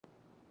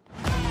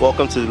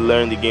Welcome to the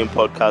Learn the Game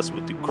podcast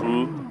with the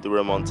crew, the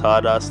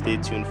Remontada. Stay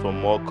tuned for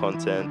more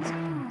content.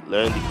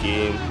 Learn the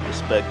game,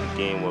 respect the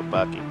game. We're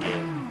back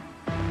again.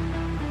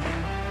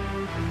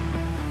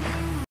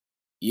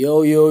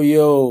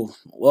 Yo.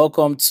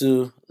 Welcome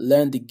to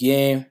Learn the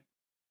Game.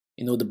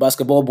 The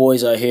basketball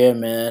boys are here,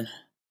 man.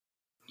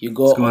 You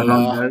What's got going on,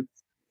 Ola.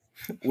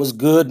 guys? What's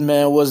good,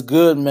 man? What's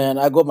good, man?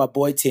 I got my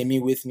boy Timmy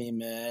with me,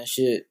 man.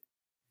 Shit.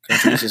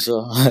 Introduce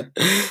yourself.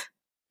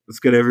 What's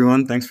good,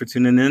 everyone? Thanks for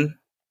tuning in.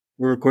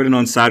 We're recording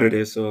on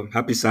Saturday, so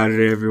happy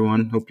Saturday,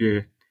 everyone. Hope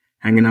you're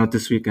hanging out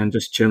this weekend,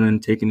 just chilling,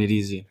 taking it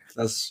easy.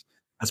 That's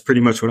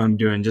pretty much what I'm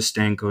doing, just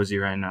staying cozy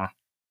right now.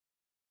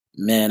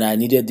 Man, I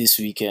needed this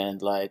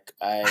weekend.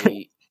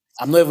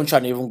 I'm not even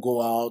trying to even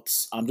go out.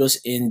 I'm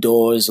just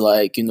indoors,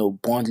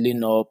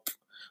 bundling up,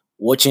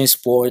 watching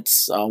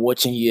sports,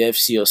 watching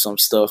UFC or some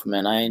stuff,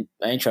 man. I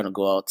ain't trying to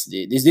go out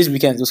today. This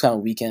weekend, those kind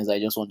of weekends, I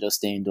just want to just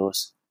stay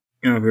indoors.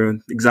 Yeah, bro.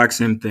 Exact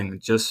same thing.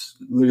 Just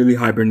literally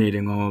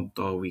hibernating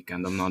all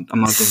weekend. I'm not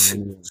doing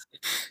anything.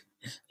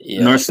 An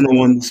Yeah, Arsenal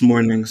won this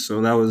morning,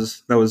 so that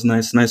was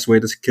nice. Nice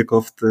way to kick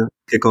off the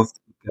weekend,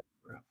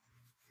 bro.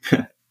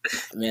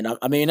 man.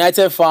 I'm a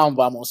United fan,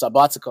 but I'm on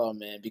sabbatical,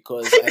 man,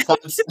 because I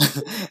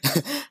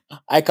can't.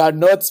 I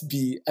cannot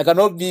be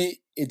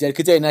a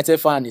dedicated United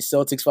fan and a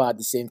Celtics fan at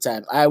the same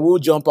time. I will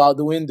jump out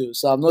the window,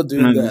 so I'm not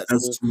doing Man, that.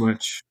 that's So too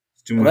much.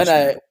 It's too when much,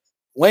 man. I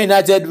when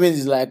United wins,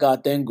 it's like, ah,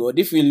 thank God.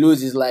 If we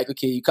lose, it's like,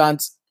 okay, you can't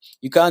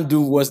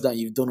do worse than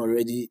you've done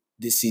already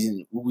this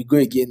season. We go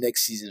again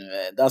next season,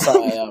 man. That's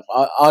how I am.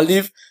 I'll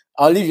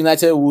leave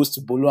United Wolves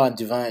to Bolo and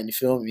Divine. You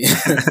feel me?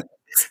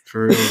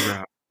 For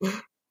real, bro.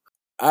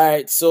 All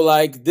right, so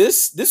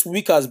this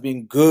week has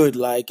been good,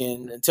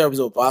 in terms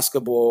of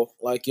basketball.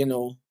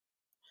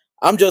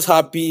 I'm just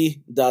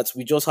happy that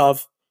we just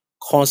have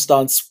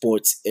constant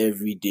sports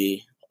every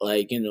day.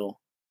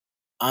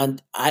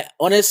 And I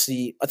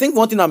think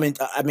one thing I'm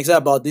excited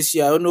about this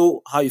year. I don't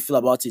know how you feel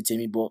about it,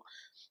 Timmy, but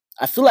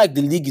I feel like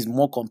the league is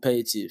more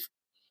competitive.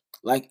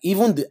 Like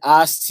even the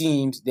ass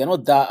teams, they're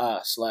not that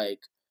ass. Like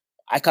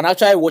I can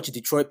actually watch a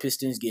Detroit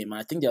Pistons game, and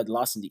I think they're the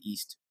last in the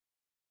East.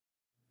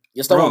 You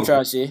understand what I'm Bro,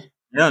 trying to say?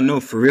 yeah, no,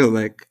 for real.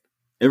 Like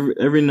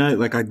every night,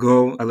 like I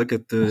look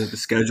at the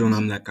schedule, and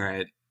I'm like, all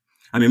right.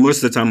 I mean,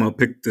 most of the time I'll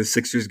pick the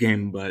Sixers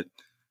game, but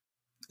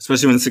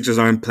especially when the Sixers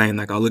aren't playing,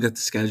 like I'll look at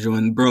the schedule,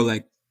 and bro,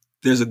 like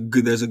there's a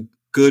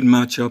good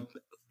matchup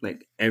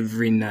like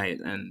every night,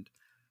 and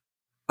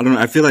I don't know.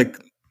 I feel like,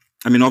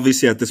 I mean,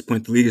 obviously at this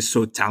point the league is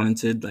so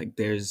talented. Like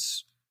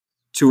there's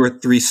two or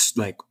three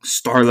like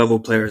star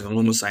level players on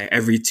almost like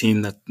every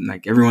team that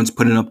like everyone's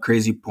putting up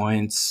crazy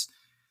points.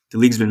 The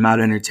league's been mad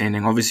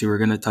entertaining. Obviously, we're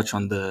gonna touch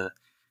on the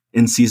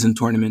in season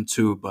tournament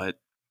too, but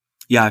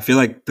yeah, I feel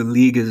like the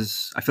league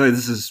is. I feel like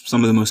this is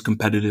some of the most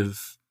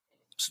competitive,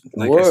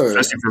 like Word.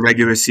 especially for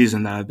regular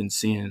season that I've been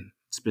seeing.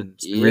 It's been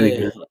really Yeah,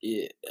 good.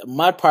 yeah,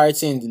 mad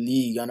parity in the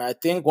league, and I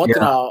think one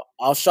thing Yeah,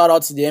 I'll shout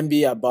out to the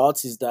NBA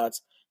about is that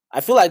I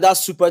feel like that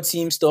super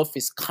team stuff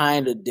is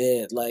kind of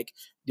dead. Like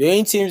the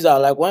only teams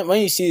that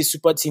when you see the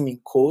super team in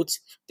quotes,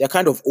 they're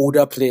kind of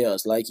older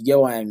players. Like you get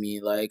what I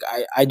mean? Like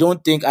I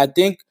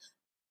think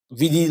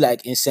really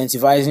like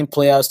incentivizing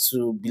players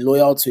to be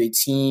loyal to a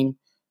team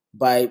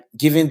by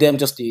giving them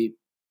just a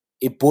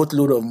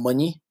boatload of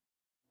money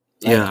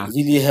like yeah,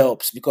 really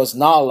helps because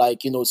now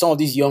some of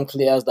these young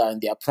players that are in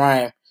their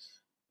prime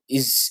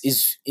is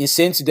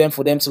insane to them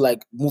for them to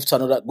like go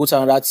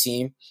to another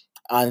team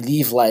and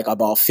leave like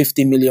about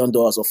 $50 million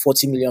or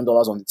 $40 million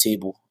on the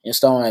table. You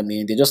understand what I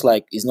mean? They just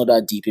like it's not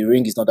that deep. A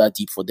ring is not that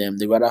deep for them.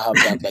 They rather have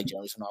that like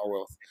generational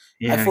wealth.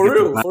 Like yeah. I for get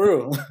the real, vibe. for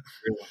real.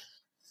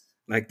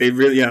 Like they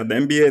really, yeah, the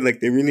NBA, like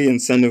they really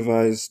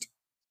incentivized.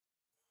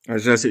 I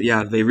was just,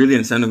 yeah, they really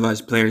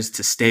incentivize players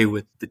to stay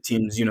with the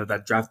teams,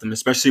 that draft them,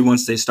 especially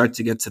once they start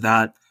to get to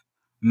that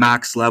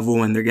max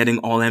level and they're getting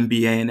all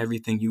NBA and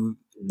everything. You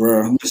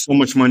Bro, leave so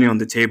much money on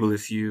the table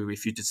if you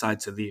decide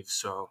to leave.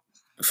 So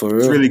for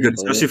it's real, really good,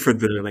 for especially real.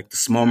 for the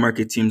small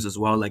market teams as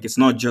well. Like it's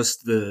not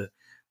just the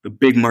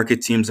big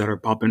market teams that are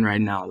popping right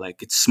now.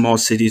 Like it's small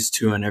cities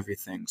too and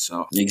everything.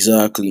 So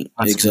Exactly,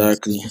 that's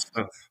exactly. good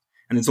stuff.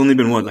 And it's only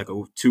been what, like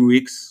 2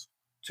 weeks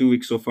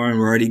so far, and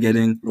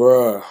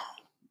Bro,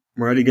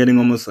 we're already getting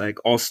almost like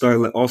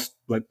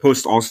like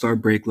post All-Star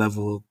break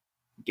level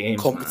games,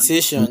 man.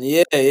 competition.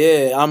 Yeah,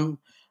 yeah.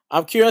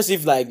 I'm curious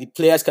if like the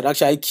players can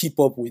actually keep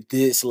up with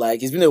this.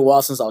 Like it's been a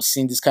while since I've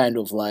seen this kind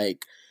of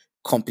like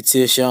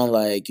competition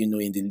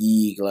in the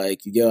league.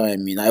 Like you get what I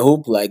mean? I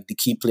hope like the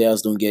key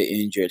players don't get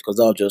injured because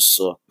that'll just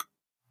suck.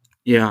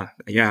 Yeah,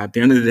 yeah. At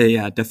the end of the day,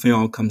 yeah, it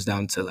definitely all comes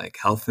down to like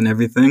health and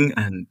everything.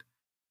 And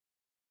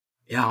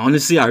yeah,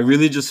 honestly, I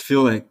really just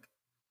feel like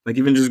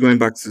even just going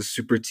back to the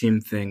super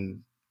team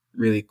thing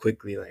really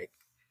quickly, like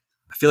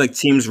I feel like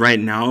teams right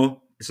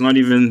now, it's not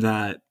even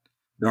that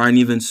there aren't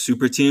even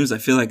super teams. I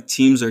feel like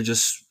teams are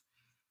just,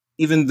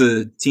 even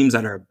the teams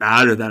that are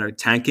bad or that are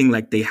tanking,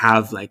 like they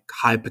have like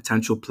high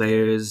potential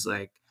players,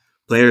 like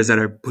players that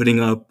are putting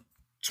up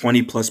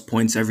 20 plus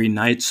points every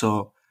night.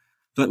 So,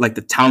 but like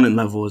the talent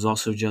level is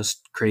also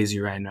just crazy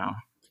right now.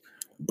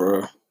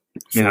 Bro.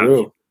 For Yeah.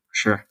 real.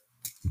 Sure.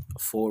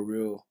 For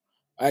real.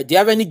 All right. Do you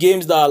have any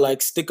games that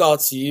like stick out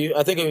to you?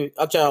 I think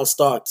actually I'll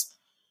start.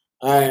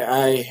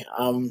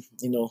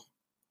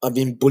 I've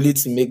been bullied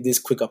to make this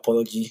quick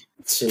apology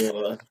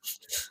to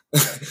to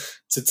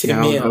Yeah,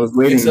 Timmy I and was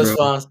waiting, Sixers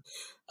bro. fans.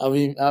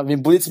 I've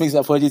been bullied to make this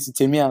apology to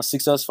Timmy and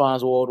Sixers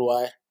fans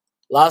worldwide.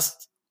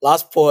 Last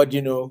pod,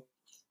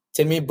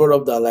 Timmy brought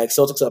up that like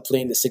Celtics are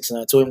playing the six, and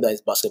I told him that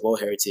it's basketball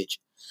heritage.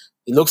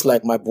 It looks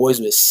like my boys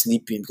were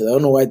sleeping because I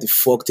don't know why the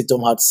fuck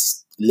Tatum had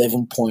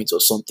 11 points or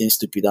something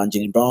stupid, and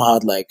Jalen Brown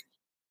had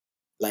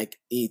like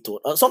eight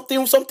or something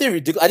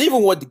ridiculous. I didn't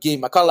even watch the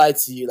game. I can't lie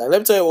to you. Like, let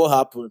me tell you what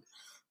happened.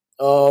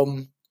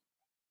 Um,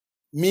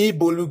 me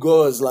Bolu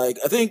Gods, like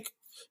I think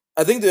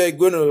they're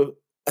gonna.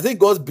 I think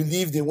God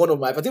believed in one of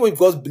my. I think when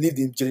God believed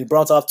in Jalen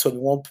Brown to have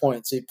 21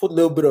 points, so he put a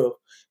little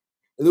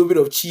bit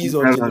of cheese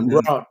on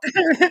Jalen Brown.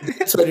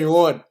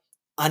 21,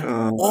 and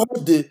Uh, all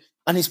the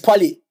and his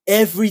parlay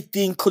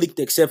everything clicked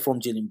except from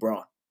Jalen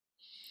Brown.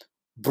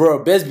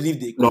 Bro, best believe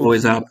they it cooked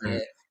always me, happens.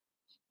 man.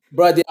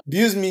 Bro, they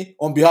abused me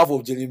on behalf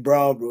of Jalen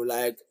Brown, bro.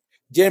 Like,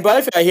 Jalen Brown,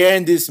 if you're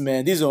hearing this,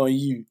 man, this is on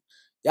you.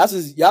 You have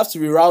to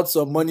reroute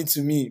some money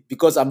to me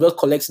because I'm just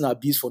collecting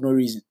abuse for no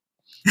reason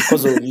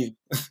because of you.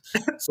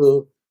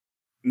 So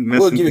we'll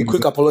Messing give a things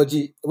quick up.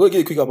 apology. We'll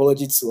give a quick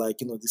apology to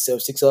the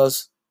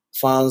Sixers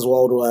fans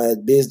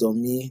worldwide based on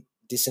me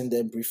dissing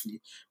them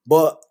briefly.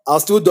 But I'll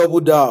still double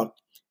down.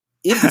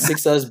 If the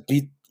Sixers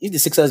beat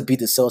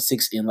the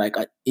Celtics in like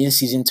an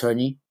in-season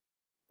tourney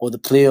or the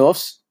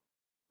playoffs,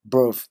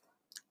 bro,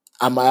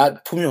 I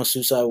might put me on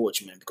suicide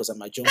watch, man, because I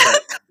might jump out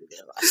of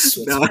window. I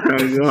swear No,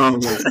 to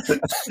God. no,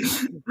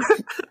 man.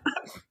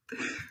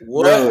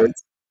 Bro, What?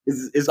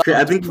 it's crazy. That's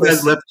I think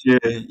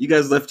depressing, you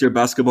guys left your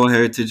basketball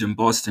heritage in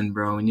Boston,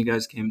 bro, and you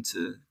guys came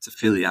to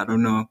Philly. I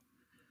don't know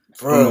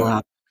bro,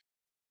 how.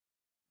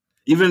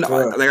 Even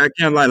bro. like I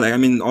can't lie. Like I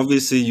mean,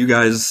 obviously you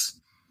guys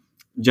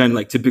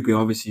typically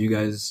obviously you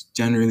guys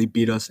generally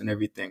beat us and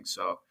everything.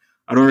 So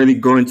I don't really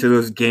go into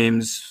those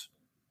games.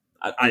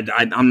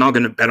 I'm not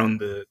gonna bet on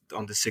the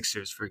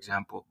Sixers, for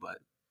example, but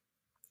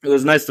it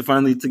was nice to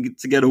finally to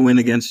get a win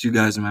against you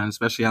guys, man.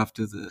 Especially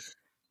after the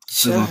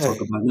Chai.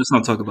 let's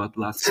not talk about the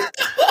last.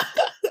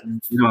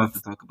 You don't have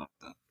to talk about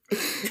that.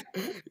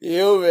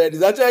 Yo, man,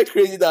 it's actually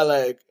crazy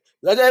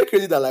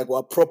that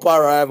we're proper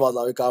rivals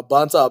and we can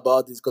banter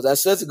about this. Because I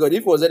swear to God, if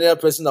it was any other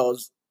person I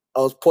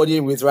was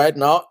playing with right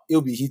now,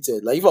 it'll be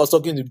heated. Like if I was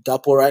talking to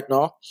Dapo right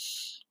now,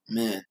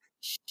 man,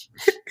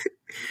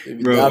 it'll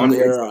be Bro, damn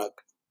near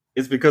rock.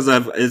 it's because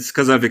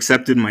I've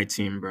accepted my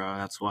team, bro.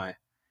 That's why.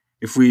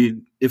 If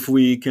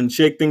we can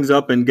shake things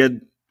up and get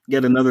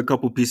another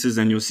couple pieces,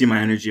 then you'll see my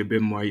energy a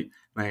bit more.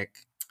 Like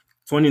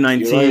You're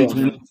 2019, right on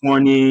him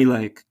 2020,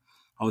 like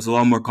I was a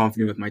lot more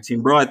confident with my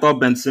team, bro. I thought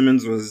Ben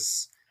Simmons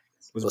was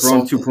or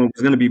Braun something. 2.0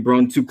 was gonna be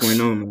Braun 2.0,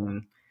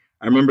 man.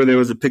 I remember there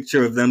was a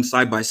picture of them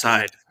side by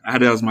side. I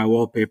had it as my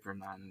wallpaper,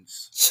 man.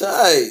 It's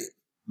Chai. a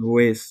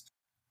waste.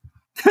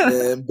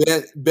 Man,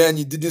 Ben,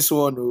 you did this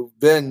one, oh.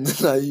 Ben.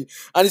 Like,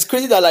 and it's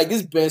crazy that like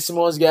this Ben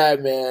Simmons guy,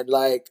 man,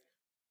 like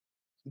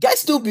guy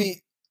still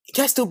be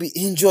guy still be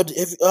injured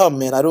every. Oh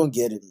man, I don't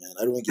get it, man.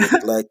 I don't get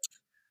it. Like,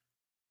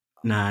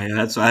 Nah, yeah,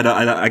 that's why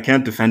I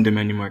can't defend him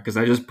anymore because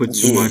I just put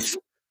yeah,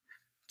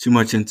 too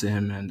much into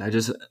him, and I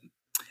just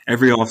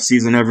every off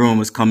season everyone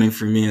was coming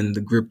for me in the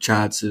group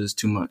chats. It was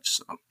too much.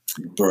 So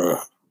bruh,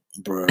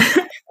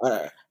 bruh. All you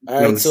right.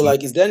 So understand?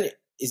 like, is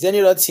there any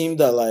other team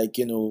that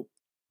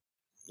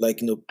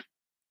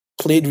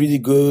played really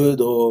good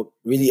or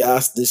really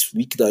asked this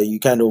week that you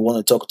kind of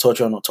want to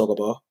touch on or talk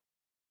about?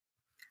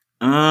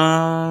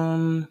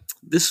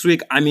 This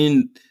week, I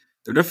mean,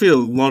 there are definitely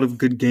a lot of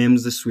good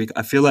games this week.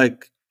 I feel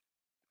like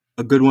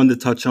a good one to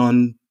touch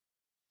on,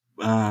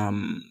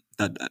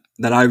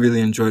 that I really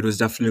enjoyed was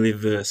definitely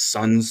the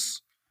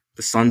Suns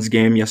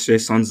game yesterday,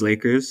 Suns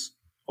Lakers,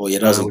 Oh yeah,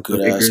 that was a with the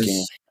good ass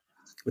game.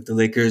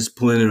 Lakers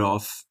pulling it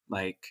off.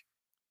 Like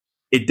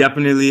it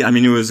definitely, I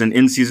mean, it was an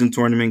in-season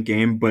tournament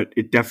game, but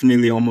it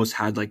definitely almost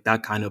had like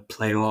that kind of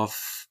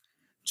playoff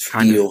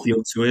kind of Feel,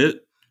 feel to it.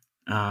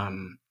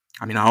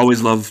 I mean, I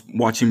always love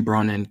watching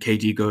Bron and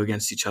KD go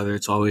against each other.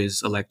 It's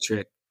always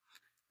electric.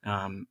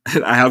 I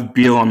have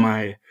Beal on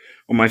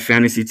my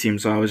fantasy team,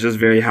 so I was just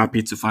very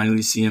happy to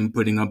finally see him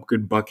putting up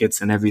good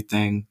buckets and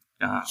everything.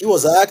 he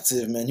was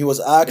active, man. He was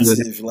He was-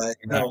 active. Like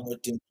yeah, now,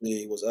 team play,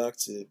 he was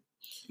active.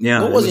 You know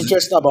yeah, it what's was.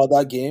 interesting about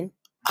that game?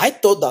 I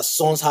thought that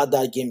Suns had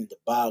that game in the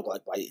bag,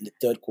 like in the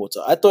third quarter.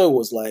 I thought it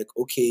was like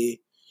okay,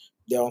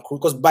 they're on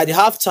because by the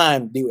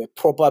halftime they were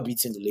proper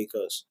beating the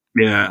Lakers.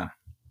 Yeah,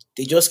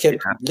 yeah,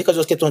 Lakers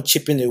just kept on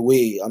chipping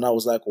away, and I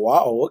was like,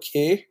 wow,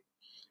 okay.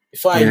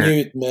 Before I yeah, knew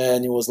it,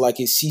 man, it was like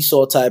a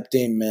seesaw type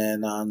thing,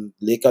 man, and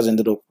Lakers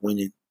ended up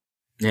winning.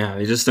 yeah.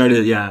 They just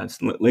started. Yeah,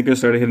 Lakers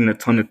started hitting a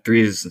ton of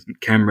threes.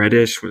 Cam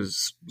Reddish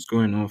was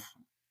going off.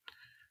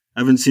 I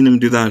haven't seen him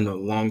do that in a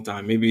long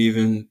time. Maybe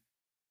even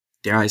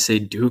dare I say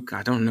Duke?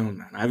 I don't know,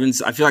 man. I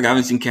feel like I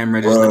haven't seen Cam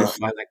Reddish let it Bruh,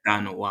 fly like that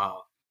in a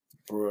while.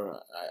 bruh.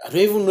 I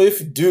don't even know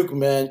if Duke,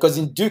 man, because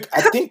in Duke,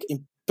 I think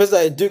in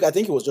Duke, I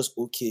think it was just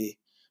okay.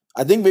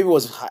 I think maybe it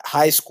was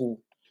high school.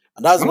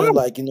 and that's when, Oh,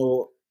 like,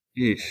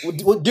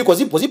 yeesh. Duke, was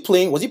he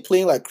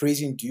playing like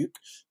crazy in Duke?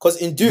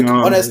 Because in Duke,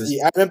 No, honestly,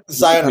 I remember he just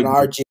Zion and played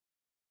good. RJ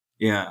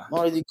Yeah,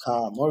 not really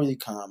calm, not really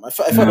calm. I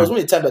felt there yeah, was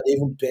only time that they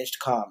even benched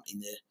calm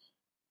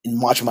in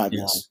March yeah.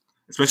 Madness.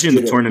 Especially in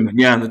the Straight up. tournament.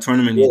 Yeah, in the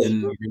tournament Yeah. he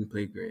didn't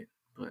play great.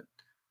 But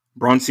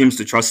Braun seems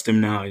to trust him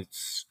now.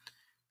 It's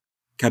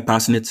kept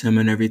passing it to him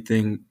and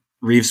everything.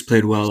 Reeves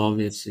played well,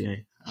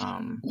 obviously.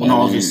 Well, not Man,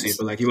 obviously,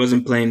 but like he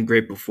wasn't playing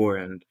great before,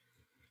 and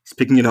he's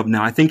picking it up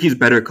now. I think he's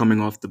better coming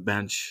off the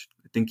bench.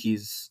 I think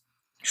he's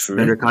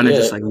better, true. kind of Yeah.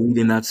 just like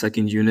leading that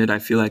second unit. I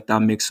feel like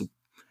that makes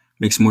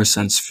more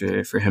sense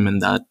for him in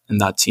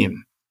that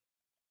team.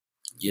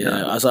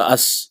 Yeah, Yeah.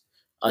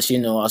 As you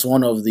know, as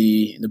one of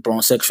the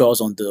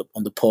bronsexuals on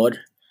the pod,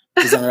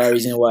 this is another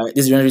reason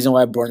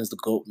why Braun is the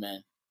GOAT,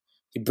 man.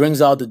 He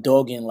brings out the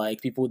dog in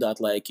like people that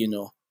like,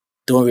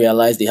 don't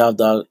realize they have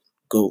that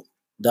GOAT.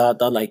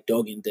 That like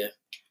dog in there.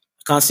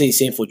 I can't say the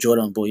same for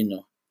Jordan, but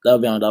that'll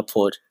be on that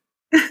pod.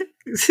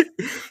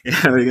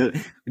 yeah.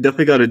 We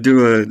definitely got to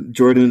do a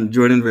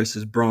Jordan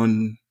versus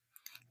Braun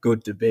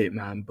goat debate,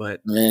 man.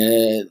 But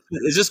Man,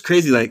 it's just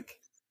crazy, like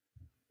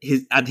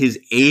his at his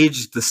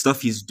age, the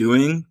stuff he's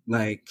doing,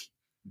 like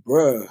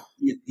bro.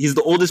 he's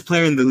the oldest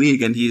player in the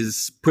league, and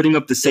he's putting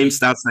up the same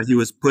stats that he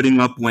was putting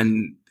up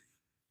when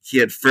he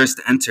had first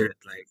entered.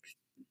 Like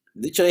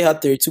Literally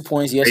had 32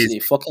 points crazy. yesterday.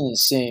 Fucking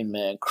insane,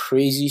 man.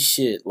 Crazy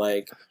shit.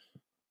 Like,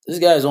 this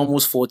guy is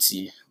almost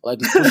 40. Like,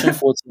 he's pushing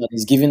 40 and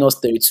he's giving us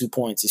 32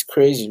 points. It's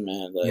crazy,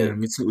 man. Yeah, Like,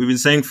 we've been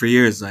saying for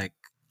years, like,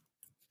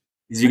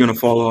 is he gonna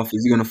fall off?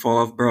 Is he gonna fall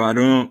off, bro? I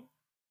don't.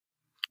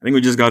 I think we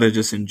just gotta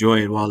just enjoy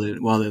it while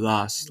it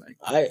lasts. Like,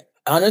 I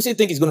honestly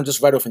think he's gonna just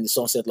ride off in the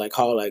sunset, like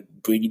how like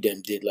Brady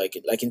them did. Like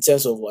in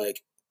terms of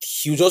like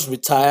he'll just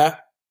retire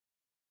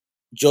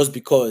just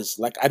because.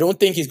 Like I don't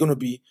think there's gonna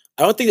be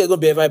ever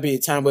be a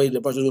time where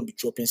LeBron's gonna be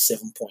dropping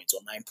 7 points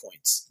or 9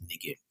 points in a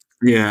game.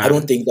 I yeah,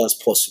 don't think that's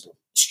possible.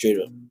 Straight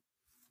up.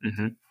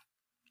 hmm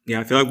yeah.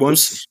 I feel like We'll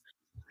once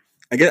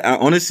see.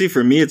 honestly,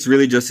 for me, it's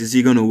really just is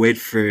he gonna wait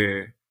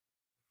for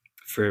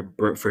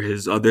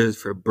his others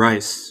for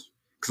Bryce?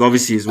 Because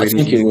obviously he's I waiting.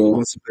 think he He will.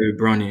 wants to play with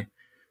Bronny,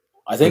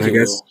 I but think I he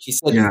guess will. He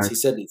said yeah. it. He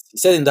said it. He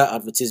said in that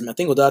advertisement. I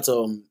think with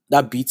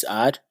that Beats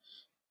ad,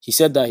 he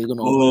said that he's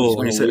Oh,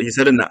 gonna wait. he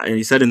said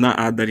in that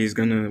ad that he's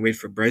gonna wait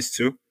for Bryce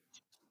too.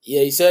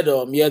 Yeah, he said there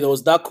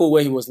was that quote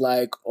where he was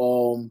like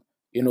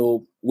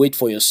wait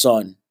for your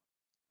son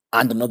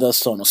and another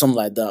son or something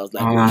like that. I was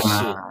like, oh shit.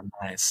 Ah,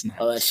 nice, I was like,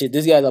 nice. shit,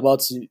 this guy's about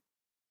to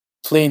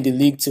play in the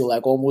league till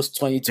like almost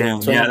 20 to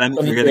Damn, yeah, 20 that means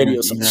we're 2030 getting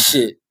or some yeah,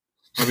 shit.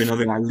 probably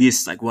another at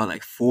least like what,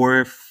 like four,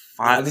 Yeah, at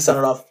five, least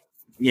another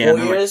yeah, four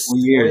another like years. 4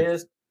 years. 4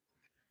 years.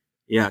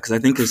 Yeah, because I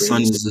think his son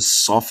Crazy. is a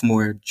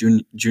sophomore,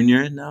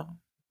 junior now.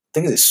 I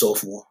think it's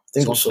sophomore. I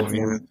think it's Sophomore,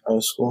 sophomore yeah. in high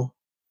school.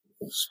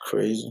 It's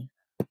crazy.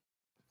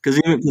 Because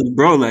even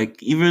bro,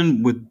 like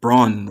even with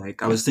Braun,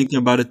 like I was thinking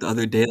about it the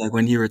other day, like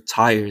when he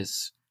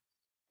retires.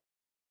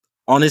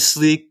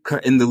 Honestly,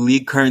 in the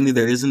league currently,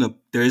 there isn't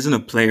a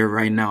player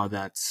right now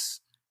that's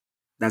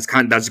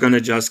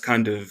gonna just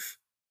kind of,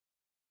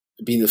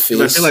 Be the because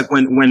I feel face. like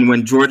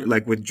when Jordan,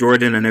 like with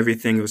Jordan and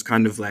everything, it was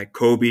kind of like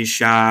Kobe,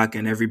 Shaq,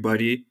 and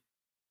everybody,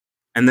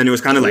 and then it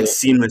was kind of like Yeah.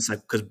 seamless,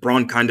 like because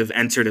Braun kind of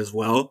entered as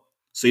well,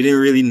 so you didn't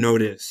really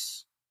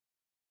notice.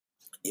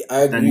 Yeah,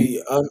 I But then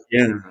agree.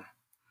 yeah,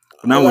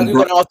 but I now when agree.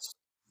 Braun, When I was,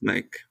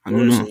 like I what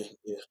don't was know, it?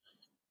 Yeah.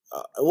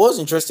 What was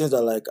interesting is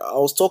that like I think I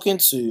was talking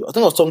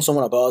to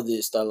someone about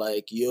this that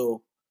like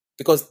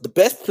because the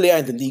best player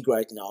in the league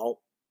right now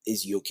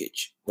is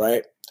Jokic,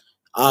 right?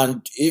 And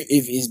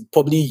if it's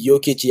probably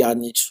Jokic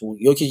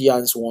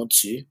Giannis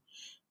 1-2,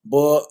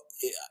 but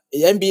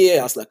the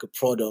NBA as like a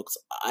product,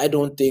 I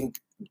don't think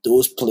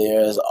those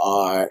players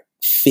are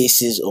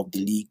faces of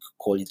the league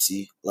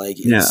quality. Like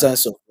in the yeah,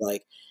 sense of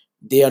like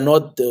they are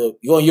not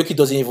Jokic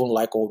doesn't even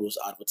like all those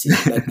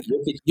advertisements.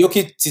 Like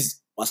Jokic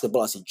sees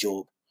basketball as a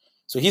job,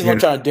 so he's yeah, not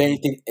trying to do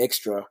anything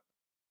extra.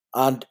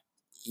 And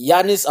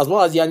Giannis, as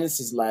well as Giannis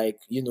is like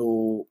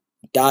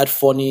dad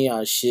funny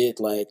and shit,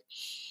 like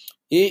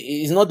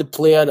he's not the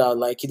player that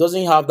like he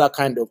doesn't have that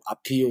kind of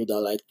appeal that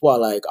like people are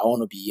like I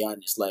want to be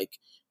Giannis. Like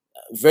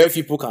very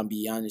few people can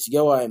be Giannis. You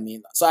get what I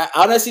mean? So I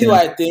honestly yeah,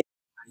 like I I think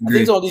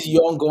agree. some of these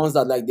young guns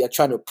that like they're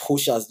trying to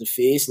push as the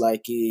face,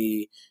 like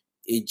a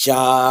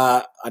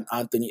Ja, an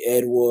Anthony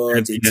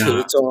Edwards, a Yeah,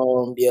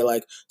 Tatum, yeah,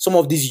 like some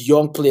of these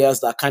young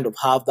players that kind of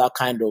have that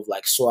kind of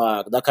like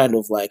swag, that kind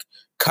of like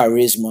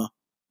charisma.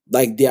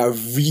 Like they are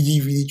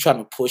really, really trying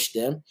to push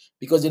them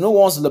because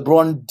once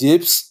LeBron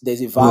dips,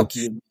 there's a Oof,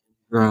 vacuum.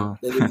 bro.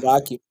 There's a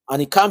vacuum,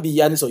 and it can't be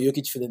Giannis or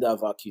Jokic filling that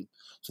vacuum.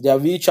 So they are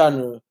really trying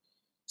to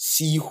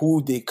see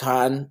who they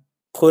can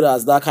put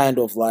as that kind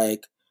of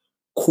like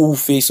cool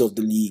face of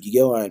the league. You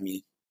get what I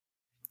mean?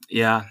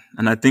 Yeah,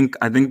 and I think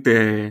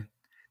they're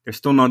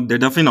still not they're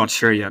definitely not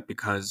sure yet,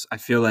 because I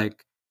feel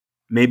like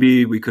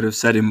maybe we could have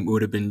said it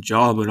would have been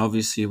Jaw, but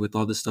obviously with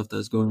all the stuff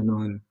that's going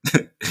on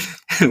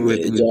Yeah, with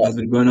Ja, what's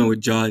been going on with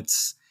Jaw,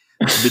 it's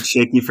a bit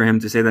shaky for him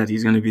to say that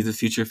he's going to be the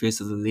future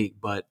face of the league.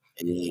 But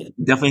yeah,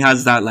 he definitely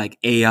has that like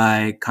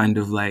AI kind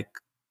of like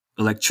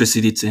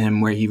electricity to him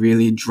where he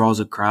really draws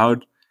a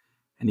crowd,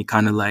 and he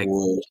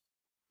Word,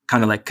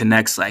 kind of like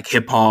connects like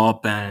hip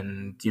hop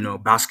and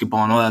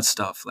basketball and all that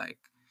stuff. Like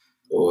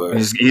word.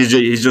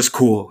 he's just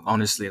cool,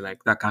 honestly,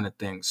 like that kind of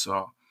thing.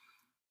 So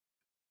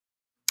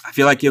I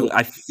feel like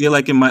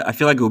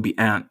it will be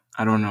Ant.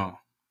 I don't know,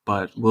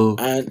 but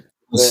And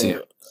we'll see.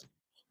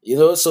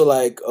 so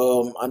like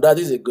and that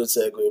is a good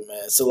segue,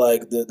 man. So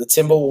like the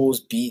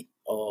Timberwolves beat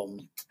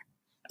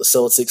the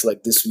Celtics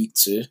like this week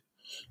too.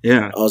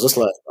 Yeah, I was just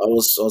like I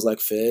was like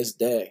first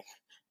dang.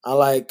 And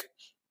like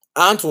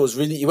Ant was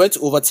really he went to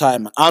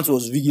overtime. Ant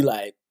was really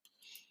like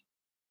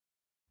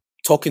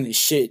talking his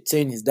shit,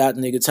 saying his that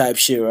nigga type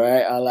shit,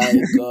 right?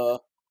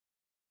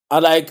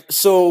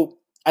 So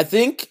I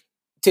think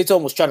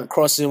Tatum was trying to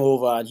cross him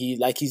over and he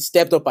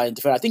stepped up and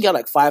defended. I think he had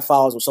like 5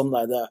 fouls or something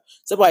like that.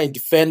 Stepped up and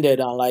defended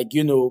and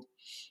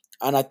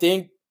and I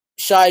think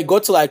Shy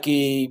got to like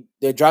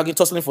they're dragging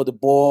tussling for the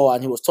ball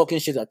and he was talking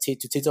shit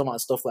to Tatum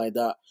and stuff like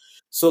that.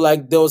 So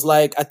like there was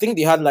like I think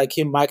they had like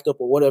him mic'd up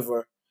or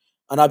whatever.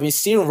 And I've been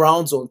seeing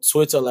rounds on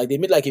Twitter, like they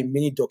made like a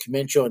mini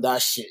documentary on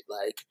that shit.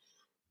 Like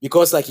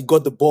because like he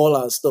got the ball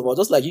and stuff. I was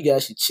just like, you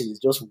guys should chill. It's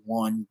just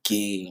one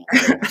game.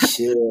 Like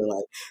chill.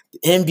 Like the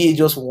NBA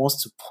just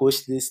wants to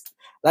push this.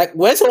 Like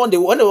when they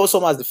want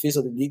someone as the face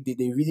of the league,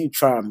 they really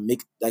try and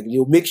make like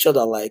they'll make sure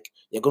that like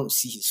you're gonna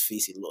see his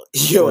face a lot.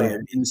 You know oh what yeah, I you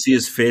mean? can see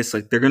his face.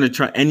 Like they're gonna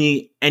try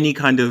any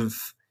kind of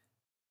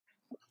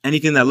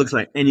anything that looks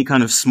like any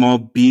kind of small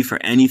beef or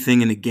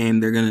anything in the game.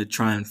 They're gonna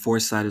try and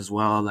force that as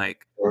well.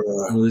 Like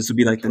Bruh, this would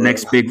be like the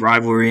next bruh, big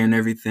rivalry and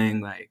everything.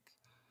 Like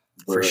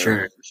for bruh.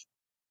 sure.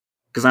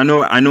 Because I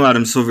know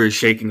Adam Silver is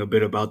shaking a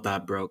bit about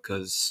that, bro.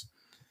 Because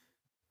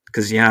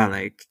yeah,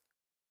 like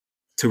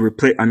to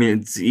replace. I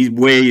mean,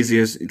 way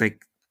easier.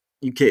 Like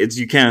you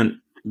can't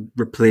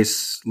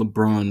replace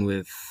LeBron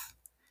with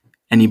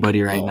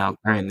anybody right Oh, now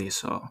currently.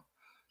 So I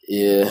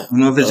yeah. don't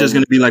know if it's just Um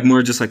gonna be like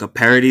more just like a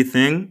parody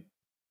thing.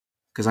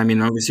 Because I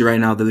mean, obviously, right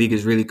now the league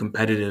is really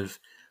competitive.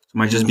 So it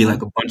might just be like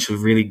mhm. a bunch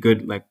of really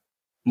good, like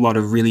a lot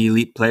of really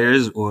elite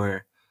players,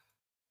 or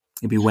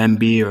maybe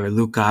Wemby or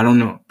Luca. I don't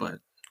know, but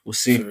we'll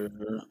see.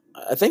 True.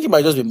 I think it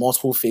might just be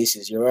multiple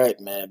faces. You're right,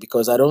 man.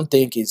 Because I don't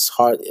think it's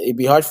hard. It'd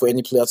be hard for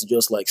any player to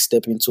just like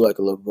step into like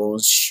a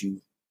LeBron's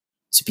shoe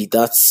to be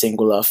that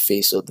singular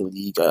face of the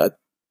league. I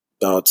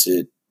doubt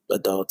it. I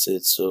doubt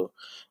it. So,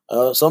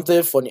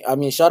 something funny. I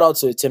mean, shout out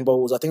to the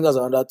Timberwolves. I think that's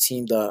another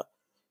team that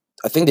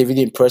I think they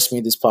really impressed me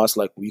this past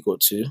like week or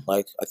two.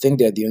 Like, I think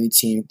they're the only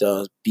team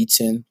that's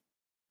beaten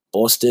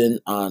Boston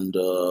and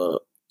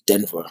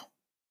Denver,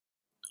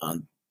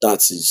 and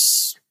that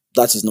is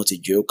not a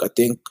joke. I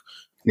think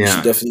we should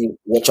Yeah, definitely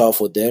watch out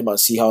for them and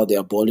see how they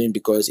are balling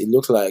because it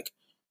looks like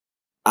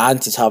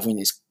Ant is having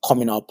his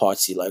coming out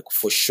party. Like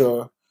for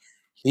sure,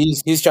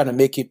 he's trying to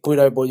make it put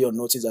everybody on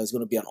notice that he's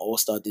going to be an all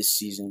star this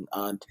season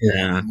and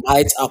yeah.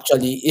 might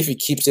actually, if he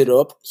keeps it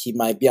up, he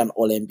might be an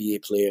all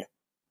NBA player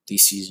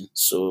this season.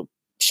 So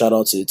shout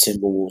out to the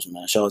Timberwolves,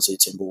 man. Shout out to the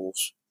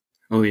Timberwolves.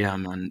 Oh yeah,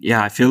 man.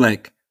 Yeah, I feel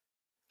like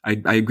I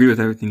agree with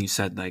everything you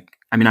said. Like,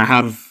 I mean, I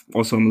have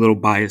also I'm a little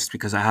biased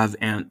because I have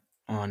Ant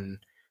on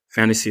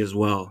fantasy as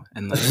well,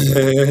 and like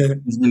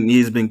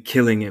he's been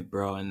killing it,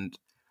 bro. And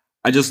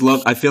I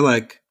feel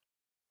like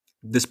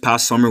this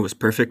past summer was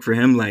perfect for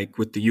him. Like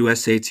with the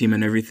USA team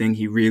and everything, I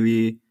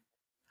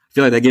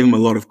feel like that gave him a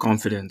lot of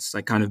confidence.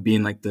 Like kind of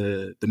being like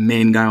the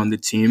main guy on the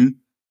team.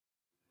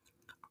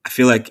 I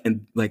feel like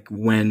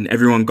when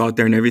everyone got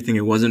there and everything,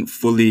 it wasn't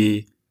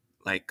fully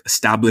like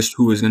established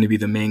who was going to be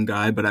the main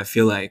guy. But I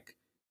feel like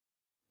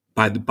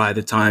by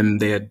the time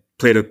they had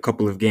played a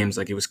couple of games,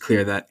 like it was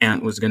clear that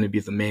Ant was going to be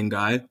the main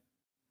guy.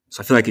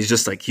 So I feel like he's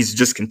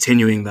just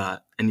continuing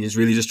that, and he's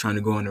really just trying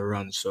to go on a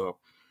run. So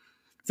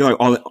I feel like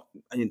all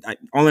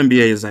NBA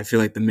is I feel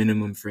like the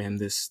minimum for him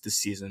this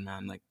season,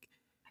 man. Like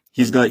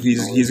he's going to be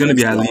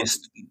Hands at down.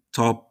 least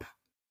top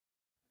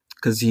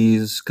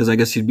because I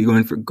guess he'd be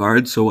going for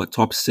guards. So what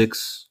top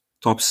six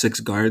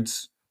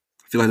guards.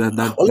 I feel like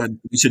that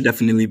should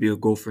definitely be a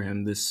goal for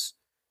him this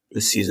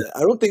season. Yeah,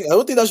 I don't think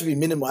that should be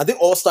minimum. I think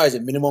All Star is a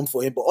minimum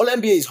for him, but All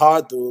NBA is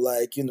hard though.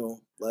 Like It's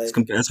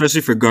like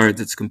especially for guards,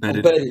 it's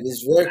competitive. competitive.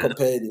 It's very Yeah.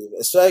 competitive,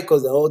 especially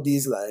because there are all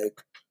these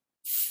like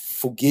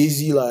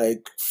fugazi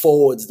like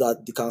forwards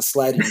that they can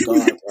slide in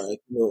guard,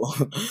 like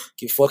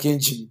fucking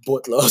Jimmy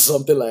Butler or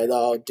something like that,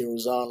 or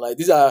DeRozan. Like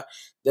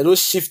they're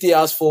those shifty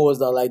ass forwards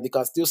that like they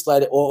can still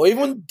slide it, or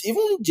even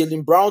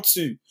Jalen Brown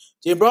too.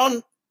 Jalen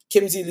Brown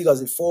came into the league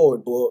as a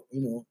forward, but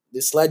they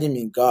slide him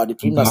in guard. They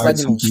put him slide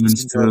Guards him on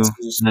sometimes shooting guard too.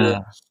 too. So Yeah.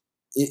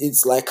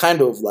 it's like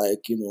kind of like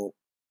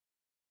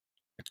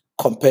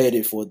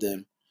competitive for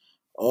them.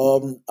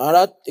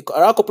 Another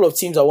couple of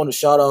teams I want to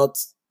shout out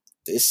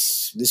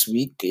this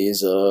week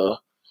is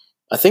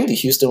I think the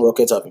Houston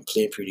Rockets have been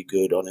playing pretty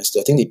good,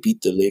 honestly. I think they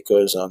beat the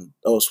Lakers and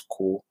that was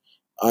cool.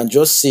 And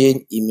just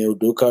seeing Ime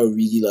Udoka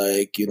really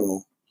like,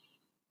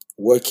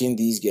 working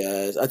these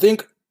guys. I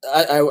think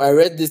I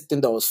read this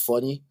thing that was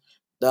funny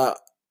that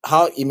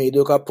how Ime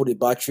Udoka put a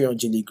battery on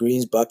Jalen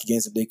Green's back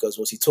against the Lakers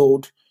was he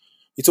told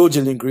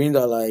Jalen Green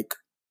that like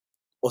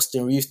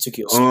Austin Reeves took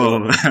your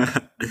spot.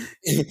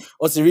 Oh,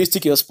 Austin Reeves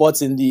took your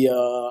spot in the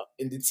Team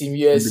in the team.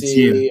 USA.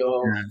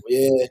 Yeah.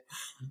 Yeah,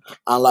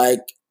 and like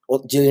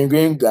Jalen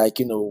Green, like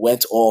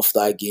went off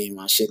that game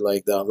and shit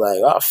like that. I'm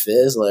like,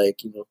 Fizz,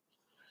 like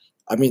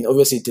I mean,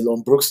 obviously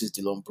Dylan Brooks is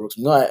Dylan Brooks.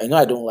 I know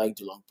I don't like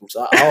Dylan Brooks.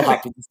 I'll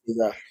happily say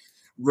that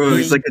Bro,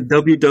 he's he, like a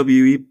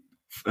WWE.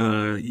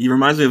 He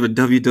reminds me of a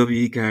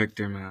WWE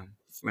character, man.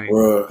 Like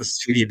bro, the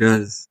shit he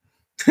does.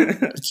 he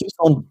keeps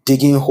on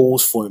digging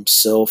holes for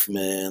himself,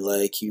 man.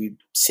 Like he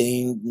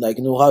saying, like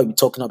how he be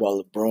talking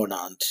about LeBron,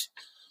 and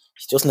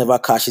he just never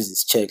cashes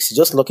his checks. He's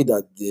just lucky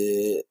that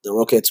the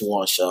Rockets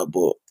won, sure,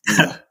 but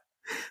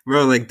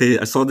Bro,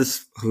 I saw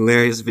this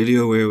hilarious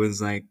video where it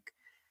was like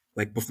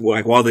before,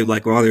 like while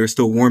they were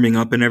still warming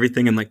up and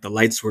everything, and like the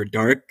lights were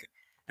dark,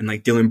 and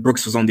like Dylan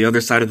Brooks was on the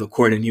other side of the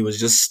court, and he was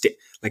just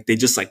like they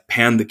just like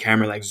panned the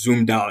camera, like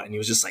zoomed out, and he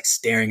was just like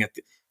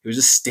he was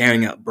just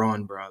staring at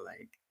Braun, bro.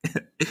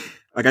 Like,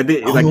 like I I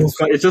did, don't like know.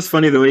 it's just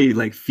funny the way he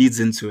like feeds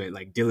into it,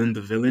 like Dylan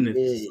the villain.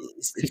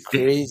 It's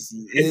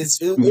crazy. It's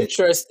It's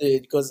interesting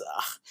because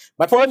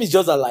my problem is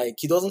just that like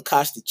he doesn't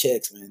cash the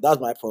checks, man. That's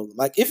my problem.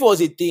 Like if it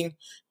was a thing,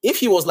 if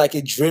he was like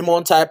a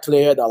Draymond type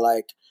player that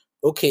like,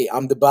 okay,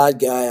 I'm the bad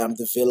guy, I'm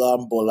the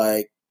villain, but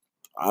like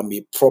I'm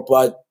a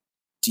proper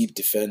deep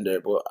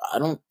defender. But I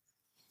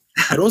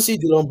don't see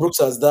Dylan Brooks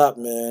as that,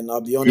 man.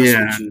 I'll be honest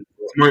yeah, with you.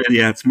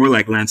 it's more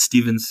like Lance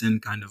Stevenson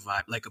kind of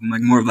vibe, like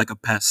more of like a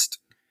pest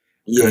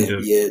Yeah, kind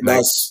of yeah,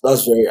 like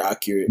that's very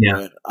accurate, yeah.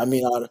 man. I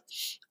mean,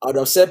 I'd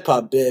have said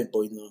Pat Bev,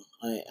 but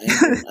I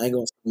ain't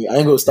gonna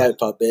Yeah. start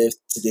Pat Bev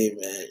today,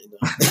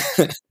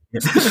 man.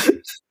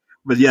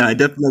 But yeah, I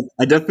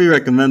definitely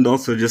recommend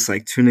also just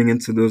like tuning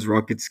into those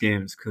Rockets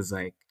games because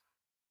like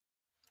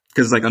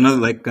another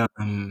like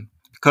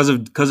because of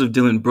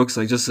Dylan Brooks,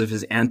 like just of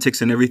his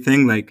antics and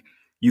everything, like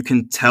you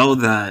can tell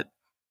that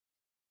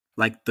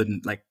like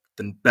the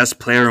best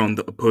player on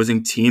the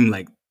opposing team,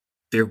 like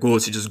their goal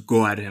is to just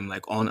go at him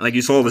like on like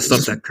you saw all the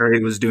stuff that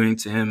Curry was doing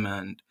to him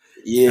and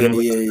Yeah, all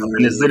that yeah, stuff.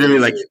 And yeah, it's literally yeah,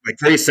 like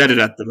Curry said it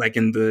at the like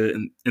in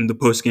the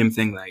post game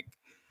thing, like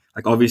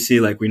obviously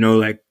like we know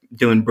like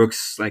Dylan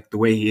Brooks like the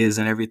way he is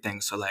and everything,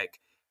 so like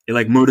it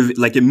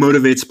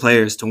motivates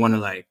players to want to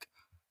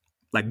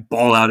like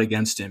ball out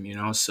against him,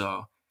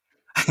 so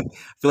I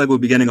feel like we'll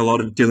be getting a lot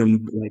of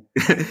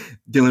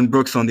Dylan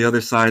Brooks on the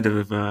other side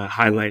of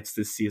highlights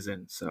this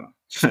season. So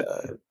yeah.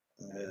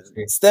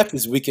 Man. Steph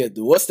is wicked.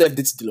 Though. What Steph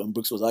did to Dylan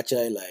Brooks was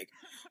actually like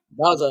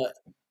that was a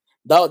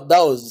that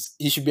was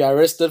he should be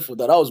arrested for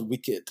that. That was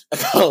wicked. I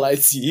can't lie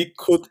to you. He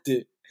cooked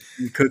it.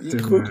 you cooked He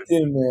him, man. cooked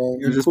him, man.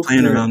 You're He just cooked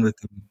playing him, around with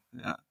him.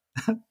 Yeah.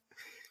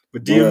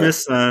 But bro.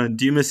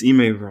 do you miss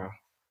Ime, bro?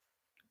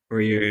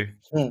 Or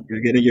Hmm.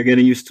 you're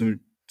getting used to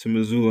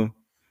Missoula?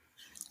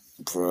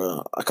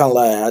 Bro, I can't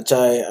lie.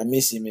 I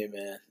miss him,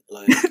 man.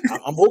 Like,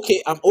 I'm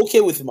okay. I'm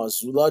okay with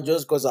Mazula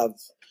just because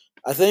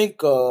I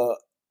think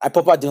I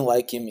proper didn't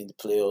like him in the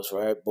playoffs,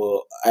 right?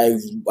 But I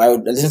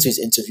listened to his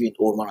interview in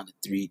Old Man on the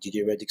Three,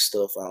 DJ Reddick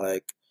stuff, and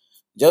like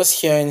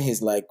just hearing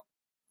his like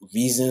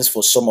reasons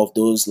for some of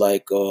those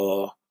like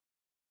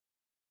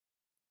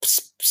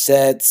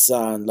sets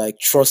and like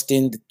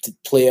trusting the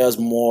players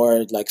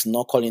more, like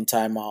not calling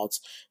timeouts.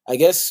 I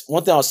guess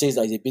one thing I'll say is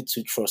that he's a bit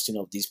too trusting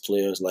of these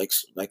players, like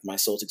my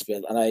Celtics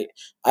players, and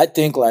I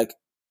think like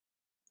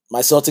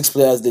my Celtics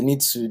players they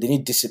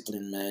need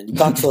discipline, man. You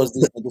can't trust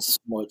these niggas so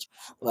much.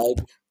 Like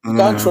you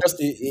can't Uh,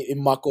 trust a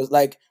Marcus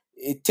like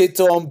a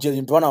Tatum,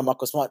 Jalen Brown, and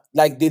Marcus Smart.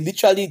 Like they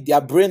literally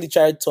their brain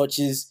literally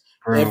touches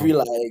bro. every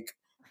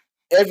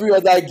every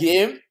other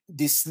game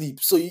they sleep.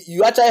 So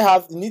you actually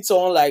you need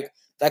someone like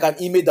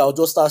an email that will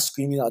just start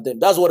screaming at them.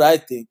 That's what I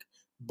think.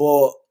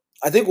 But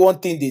I think one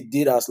thing they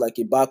did as like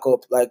a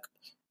backup, like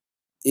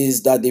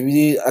is that they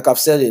really like I've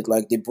said it,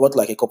 like they brought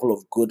like a couple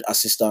of good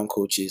assistant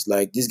coaches,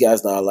 like these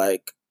guys that are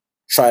like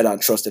tried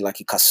and trusted, like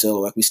a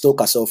Cassell. Like we stole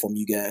Cassell from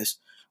you guys.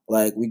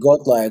 Like we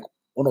got like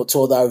one or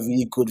two other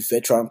really good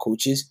veteran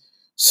coaches.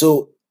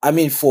 So I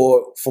mean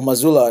for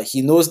Mazula,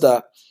 he knows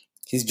that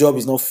his job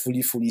is not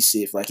fully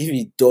safe. Like if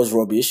he does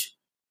rubbish,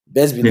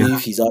 best Yeah,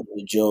 believe he's out of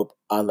a job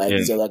and like yeah.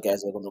 these other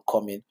guys are gonna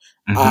come in.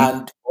 Mm-hmm.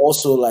 And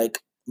also like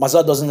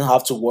Mazula doesn't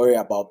have to worry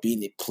about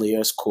being a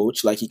player's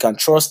coach. Like he can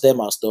trust them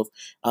and stuff.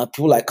 And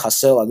people like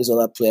Cassell and these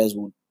other players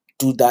will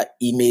do that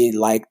email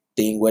like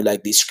thing where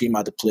like they scream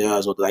at the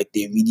players or like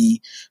they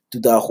really do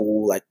that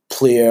whole like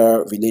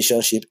player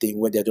relationship thing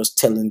where they're just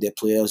telling their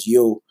players,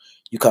 yo,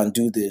 you can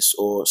do this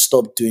or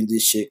stop doing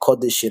this shit,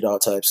 cut this shit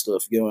out type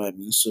stuff. You know what I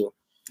mean? So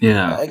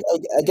Yeah.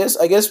 I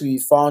guess we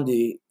found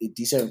a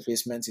decent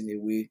replacement in a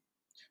way.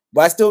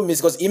 But I still miss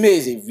because Ime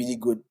is a really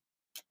good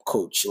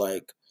coach.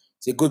 Like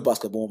he's a good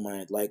basketball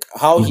mind. Like Mm-hmm.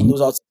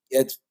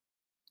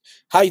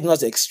 how he knows how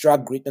to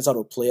extract greatness out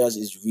of players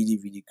is really,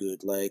 really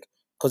good. Like,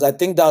 because I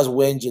think that's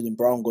when Jalen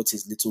Brown got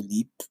his little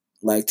leap.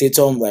 Like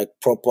Tatum, like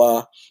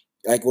proper,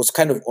 like was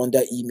kind of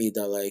under email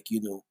that, like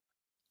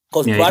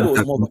because Yeah, you Brad got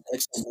was that. more of an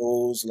X and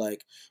O's.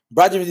 Like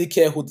Brad didn't really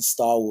care who the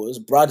star was.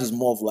 Brad is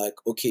more of like,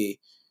 okay,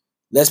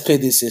 let's play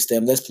this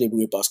system, let's play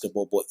great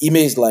basketball. But Ime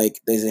is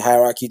like, there's a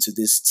hierarchy to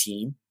this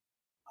team,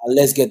 and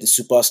let's get the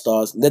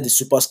superstars. Let the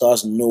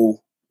superstars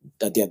know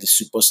that they are the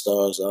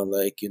superstars,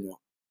 and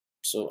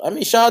So I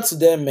mean, shout out to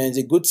them, man. It's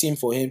a good team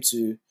for him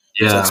to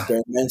Yeah,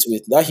 experiment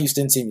with. That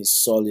Houston team is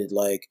solid.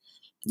 Like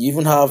you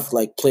even have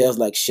like players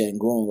like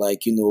Shengun,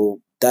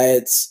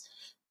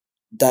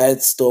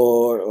 Diet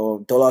Store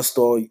or Dollar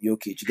Store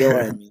Jokic. You get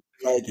what I mean?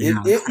 Like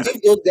yeah,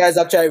 if those guys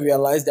actually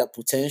realize their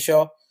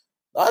potential,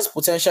 that's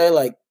potentially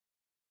like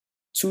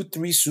two,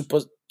 three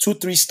super, 2,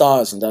 3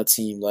 stars in that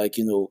team. Like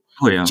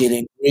oh yeah,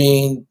 Jalen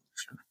Green,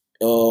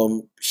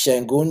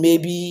 Shengun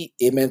maybe,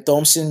 Amen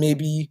Thompson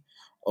maybe,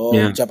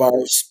 yeah,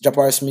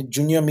 Jabari Smith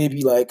Jr.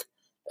 maybe. Like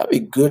that'd be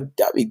good.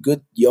 That'd be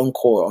good young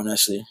core,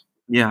 honestly.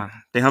 yeah.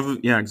 They have,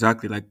 yeah,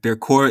 exactly. Like their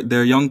core,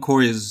 their young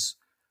core is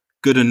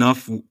good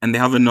enough, and they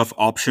have enough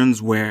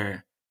options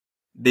where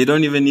they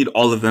don't even need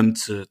all of them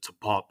to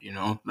pop.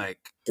 Like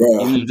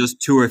Bruh. even if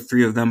just 2 or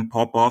 3 of them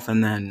pop off,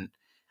 and then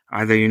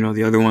either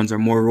the other ones are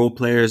more role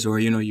players, or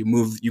you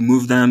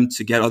move them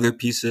to get other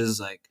pieces.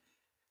 Like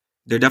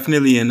they're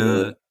definitely in Yeah.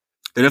 a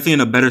they're definitely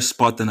in a better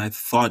spot than I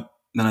thought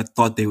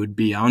they would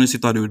be. I honestly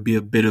thought it would be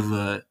a bit of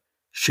a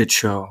shit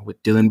show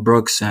with Dylan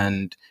Brooks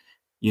and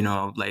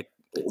like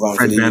Van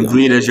Fred Vliet.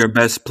 VanVleet as your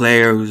best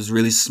player, who's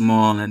really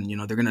small, and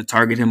they're gonna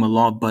target him a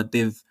lot. But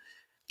they've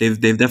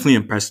definitely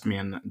impressed me,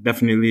 and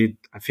definitely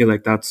I feel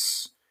like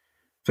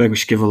we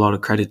should give a lot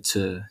of credit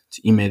to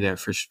Ime there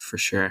for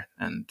sure,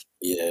 and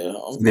Yeah,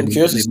 they've I'm been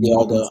curious to they've see been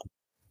how balling. that.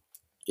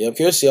 Yeah, I'm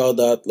curious to see how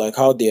that like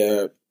how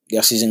their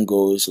season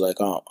goes. Like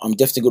I'm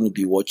definitely going to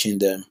be watching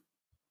them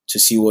to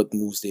see what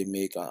moves they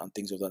make and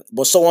things like that.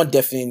 But someone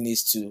definitely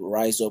needs to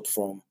rise up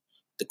from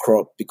the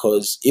crop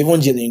because even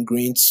Jalen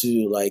Green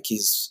too, like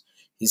he's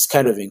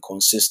kind of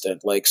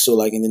inconsistent. Like so,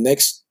 like in the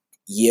next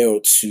year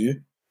or two,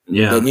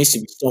 there Yeah. needs to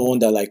be someone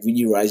that like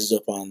really rises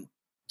up and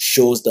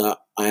shows that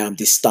I am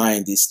the star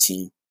in this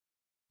team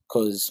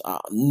because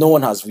no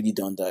one has really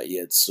done that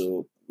yet.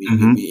 So it'll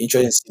Hmm. be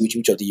interesting to see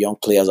which of the young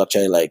players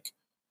actually like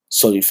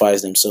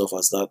solidifies themselves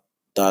as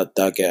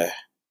that guy.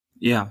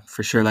 Yeah,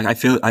 for sure. Like I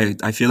feel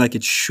like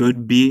it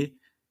should be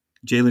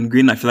Jalen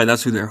Green. I feel like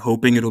that's who they're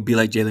hoping it'll be.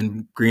 Like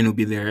Jalen Green will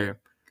be their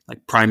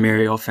like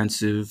primary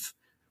offensive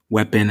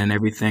weapon and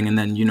everything, and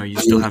then you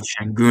still have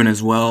Shangun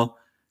as well.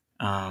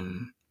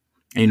 Um,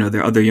 and,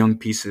 there are other young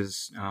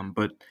pieces.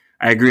 But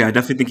I agree. I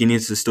definitely think he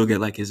needs to still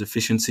get like his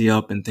efficiency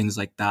up and things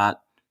like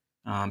that.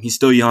 He's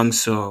still young,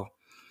 so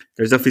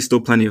there's definitely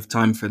still plenty of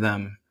time for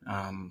them.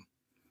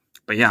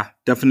 But yeah,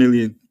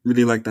 definitely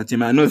really like that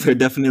team. I know they're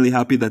definitely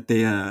happy that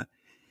they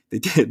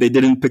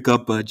didn't pick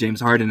up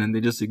James Harden, and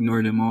they just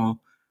ignored him all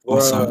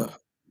summer, Bruh,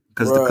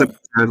 because the bruh. Clippers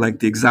are like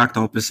the exact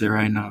opposite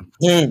right now.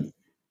 Hmm.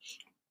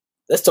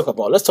 Let's talk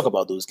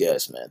about those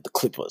guys, man. The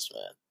Clippers,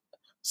 man.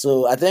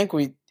 So I don't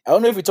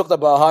know if we talked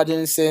about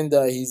Harden saying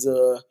that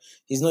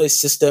he's not a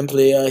system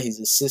player, he's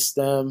a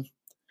system.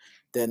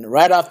 Then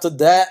right after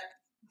that,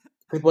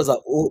 Clippers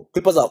are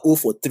 0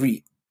 for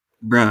 3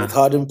 with Bruh,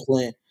 Harden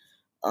playing.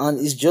 And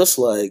it's just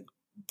like,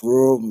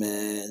 bro,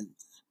 man.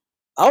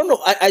 I don't know.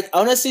 I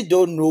honestly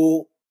don't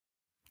know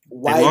they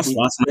why lost they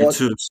last night bought.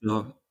 too,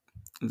 so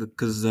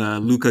because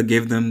Luca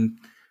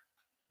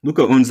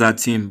owns that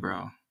team,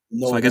 bro. So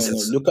No, I guess no, no.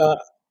 it's Luca,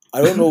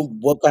 I don't know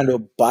what kind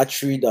of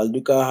battery that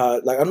Luca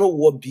has. Like, I don't know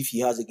what beef he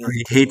has or against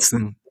the he hates Clippers.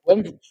 them.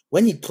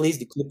 When he plays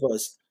the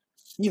Clippers,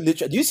 he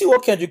literally. Do you see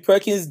what Kendrick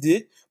Perkins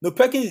did? No,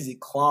 Perkins is a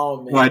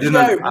clown, No, I man. This didn't.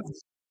 guy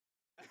removed.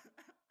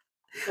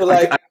 So I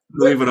like, couldn't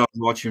believe what I was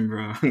watching,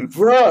 bro.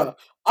 bruh,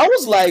 I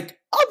was like,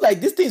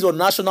 this thing's on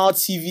national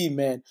TV,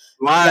 man.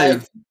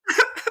 Like, Live.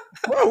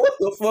 bro, what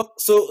the fuck?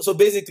 So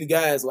basically,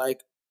 guys,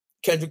 like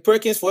Kendrick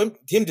Perkins for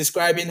him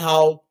describing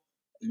how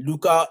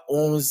Luca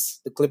owns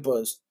the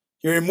Clippers.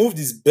 He removed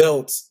his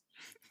belt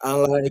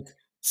and like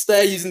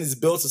started using his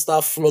belt to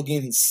start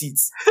flogging his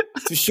seats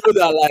to show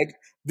that like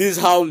this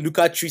is how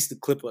Luca treats the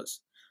Clippers.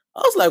 I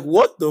was like,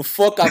 what the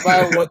fuck am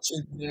I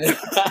watching, man?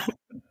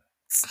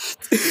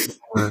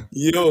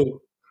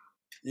 yo,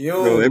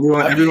 Bro, yo.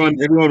 everyone, I mean, everyone,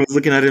 everyone was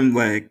looking at him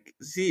like,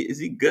 is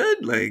he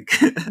good? Like,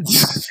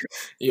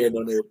 yeah,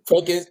 no.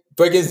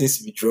 Perkins needs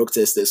to be drug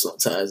tested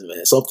sometimes,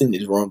 man. Something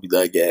is wrong with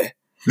that guy.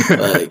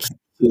 Like he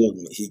killed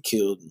me. He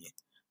killed me.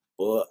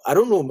 But I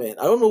don't know, man.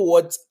 I don't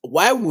know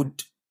why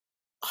would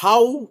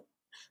how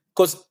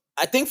because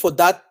I think for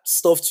that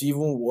stuff to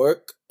even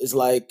work is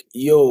like,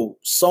 yo,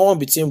 someone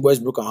between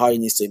Westbrook and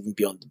Harden needs to even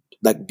be on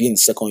like be in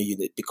second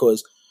unit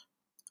because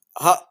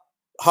ha-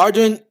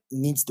 Harden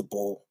needs the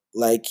ball.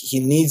 Like he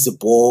needs the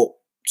ball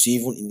to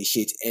even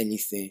initiate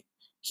anything.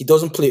 He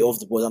doesn't play off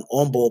the ball, he's an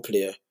on-ball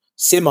player,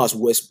 same as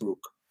Westbrook.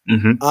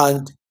 hmm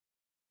And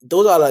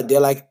those are like they're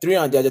like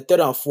they're the third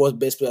and fourth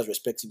best players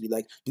respectively.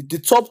 Like the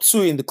top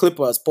two in the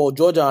Clippers, Paul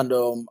George and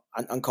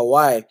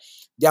Kawhi,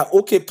 they are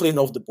okay playing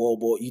off the ball,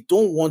 but you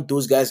don't want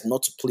those guys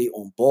not to play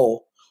on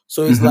ball.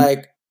 So it's hmm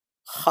like,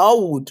 how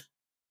would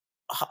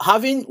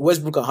having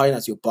Westbrook and Harden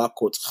as your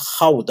backcourt,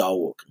 how would that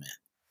work, man?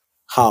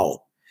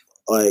 How?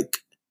 Like,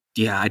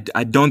 yeah,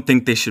 I don't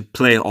think they should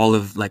play all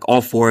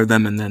 4 of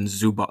them, and then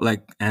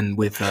Zubac, and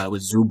with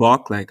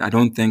Zubac. Like, I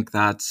don't think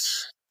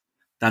that's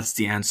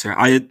the answer.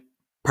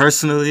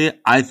 Personally,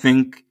 I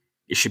think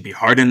it should be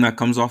Harden that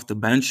comes off the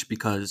bench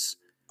because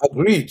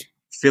Agreed.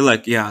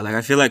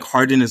 I feel like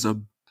Harden is a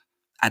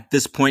at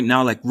this point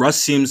now, like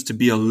Russ seems to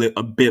be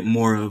a bit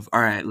more of all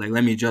right, like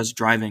let me just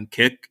drive and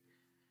kick.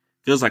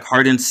 Feels like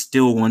Harden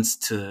still wants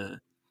to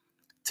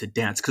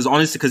dance because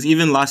honestly, because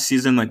even last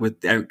season, like with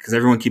because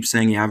everyone keeps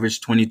saying he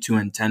averaged 22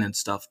 and 10 and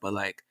stuff, but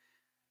like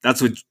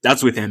that's with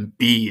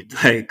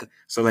Embiid, like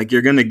so like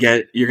you're gonna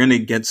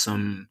get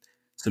some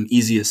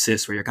easy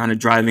assists where you're kind of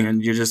driving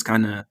and you're just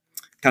kind of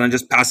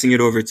just passing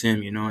it over to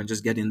him, and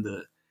just getting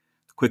the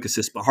quick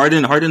assist. But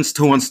Harden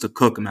still wants to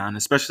cook, man,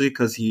 especially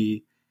because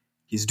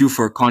he's due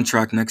for a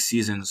contract next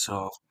season.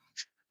 So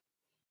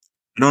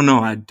I don't know.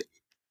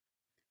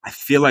 I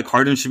feel like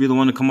Harden should be the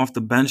one to come off the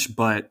bench,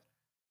 but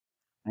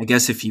I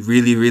guess if he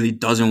really, really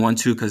doesn't want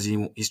to because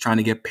he's trying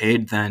to get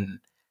paid, then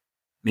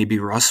maybe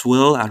Russ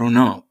will. I don't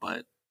know,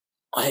 but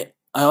I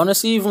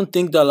honestly even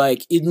think that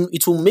like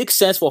it will make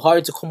sense for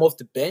Harden to come off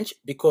the bench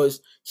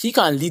because he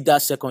can lead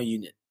that second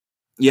unit.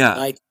 yeah,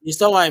 Like, you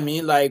know what I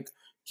mean? Like,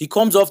 he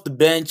comes off the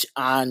bench,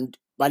 and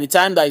by the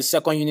time that his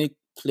second unit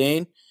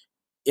playing,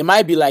 it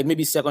might be like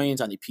maybe second unit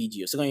and a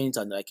PG or second unit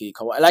and like a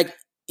Kawhi. Like,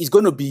 it's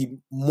going to be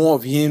more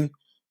of him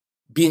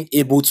being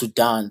able to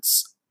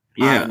dance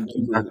yeah, and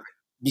exactly.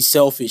 be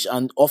selfish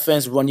and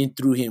offense running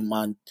through him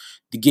and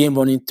the game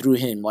running through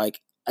him. Like,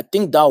 I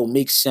think that will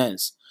make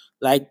sense.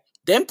 Like,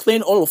 them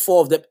playing all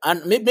four of them,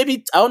 and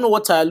maybe I don't know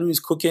what Tyler Lue is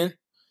cooking.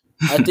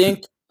 I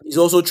think he's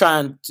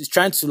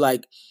trying to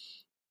like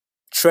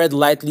tread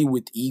lightly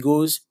with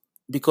egos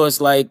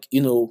because, like,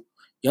 you're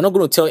not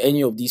going to tell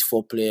any of these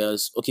four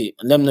players, okay,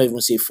 and let me not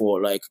even say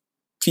four, like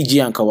PG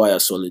and Kawhi are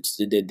solid.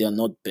 They're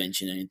not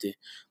benching anything.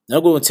 They're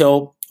not going to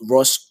tell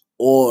Russ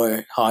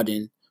or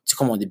Harden to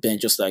come on the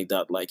bench just like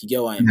that. Like, you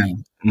get what I Yeah.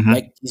 mean? Hmm.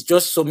 Like,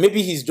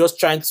 maybe he's just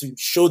trying to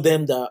show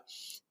them that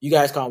you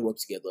guys can't work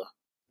together.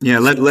 Yeah,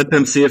 So let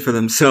them see it for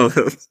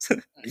themselves.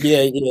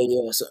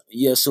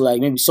 yeah. So like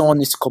maybe someone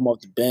needs to come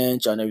off the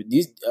bench and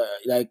everything.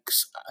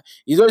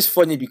 It's always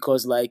funny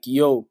because like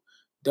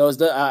there was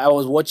I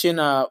was watching.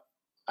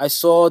 I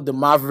saw the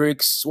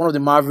Mavericks. One of the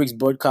Mavericks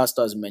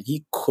broadcasters, man,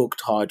 he cooked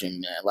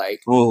Harden, man.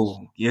 Like,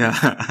 Oh,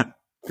 yeah.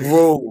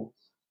 bro,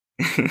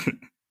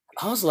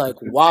 I was like,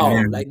 wow.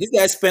 Damn. Like, this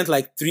guy spent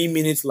like 3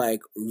 minutes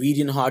like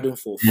reading Harden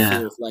for Yeah.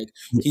 filth. Like,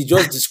 he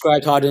just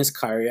described Harden's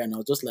career, and I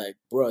was just like,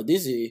 bro,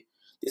 this is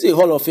a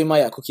Hall of Famer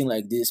you're cooking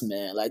like this,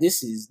 man. Like,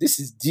 this is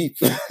deep.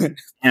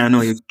 Yeah,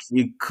 no,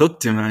 he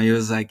cooked him, and he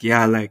was like,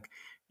 yeah, like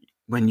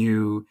when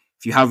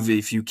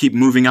if you keep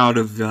moving out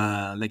of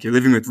like you're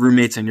living with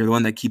roommates and you're the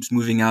one that keeps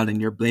moving out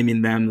and you're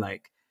blaming them,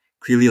 like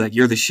clearly like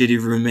you're the shitty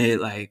roommate,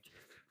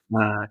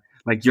 uh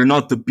like you're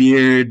not the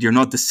beard, you're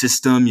not the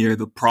system, you're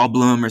the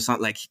problem or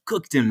something. Like he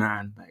cooked him,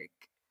 man. Like,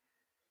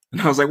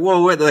 and I was like,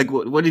 whoa,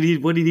 what did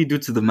he do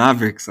to the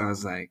Mavericks? I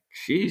was like,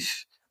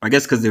 sheesh. I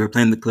guess because they were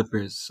playing the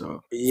Clippers,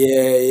 so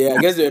Yeah.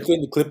 I guess they were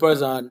playing the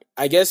Clippers, and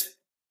I guess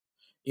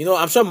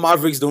I'm sure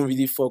Mavericks don't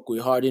really fuck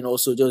with Harden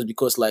also just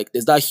because like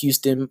there's that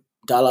Houston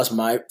Dallas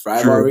true,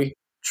 rivalry.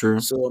 true.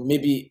 So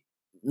maybe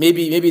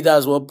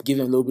that's what gave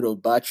him a little bit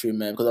of battery,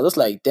 man. Because I was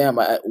like, damn,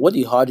 what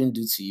did Harden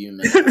do to you,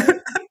 man?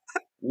 Like,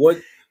 what?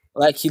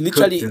 Like, he Cooked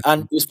literally, him.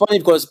 and it's funny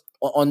because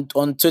on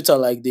Twitter,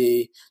 like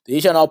they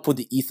usually now put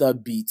the ether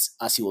beats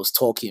as he was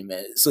talking,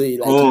 man. So he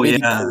Oh made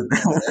it yeah, cool.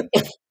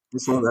 I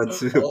saw that I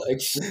too,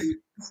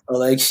 was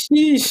like,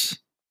 sheesh.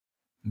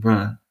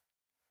 bruh.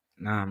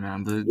 Nah,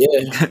 man. But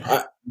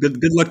Yeah, good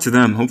luck to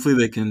them. Hopefully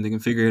they can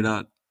figure it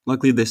out.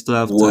 Luckily they still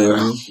have were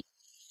Tyloo.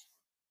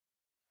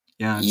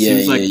 Yeah, it yeah,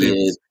 seems yeah, like they.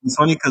 yeah, It's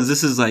funny because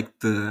this is like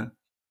the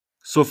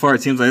so far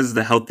it seems like this is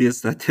the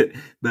healthiest that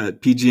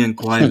that PG and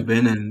Kawhi have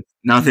been, and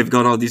now they've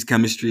got all these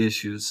chemistry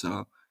issues.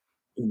 So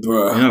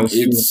bruh. yeah,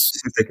 It's see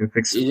if they can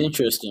fix it. It's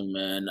interesting,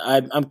 man.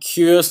 I'm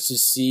curious to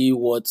see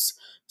what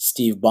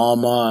Steve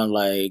Ballmer and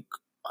like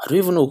I don't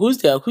even know who's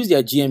their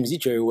GM. Is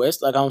it Jerry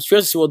West? Like, I'm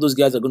curious to see what those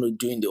guys are going to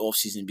do in the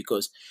offseason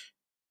because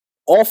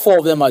all four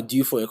of them are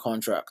due for a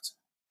contract.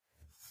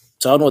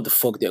 So I don't know what the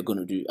fuck they're going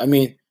to do. I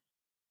mean,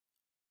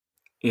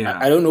 Yeah,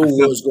 I don't know I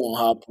feel. what's going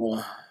to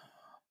happen.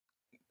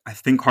 I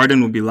think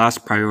Harden will be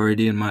last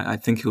priority in my. I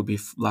think he'll be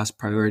last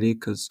priority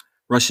because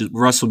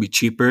Russ will be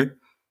cheaper,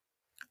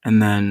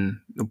 and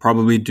then they'll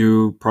probably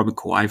do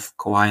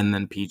Kawhi and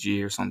then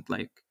PG or something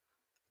like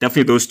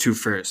definitely those two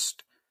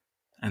first,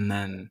 and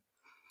then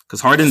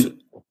because So, Harden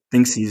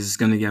thinks he's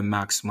gonna get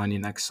max money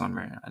next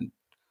summer, and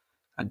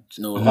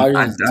no, Harden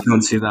I is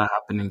don't see that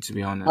happening to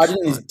be honest. Harden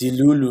is But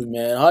Delulu,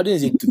 man. Harden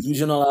is a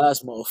delusional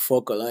ass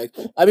motherfucker. Like,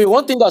 I mean,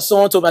 one thing that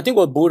someone told me, I think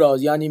what Boda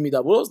was yarning me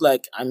that Boda was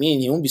like, I mean,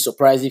 he won't be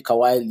surprised if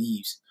Kawhi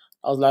leaves.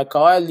 I was like,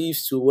 Kawhi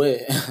leaves to where?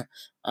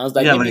 I was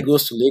like, yeah, maybe he like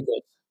goes to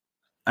Lagos.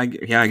 I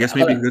guess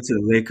maybe go to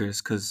the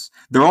Lakers because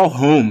they're all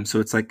home, so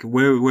it's like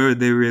where would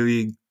they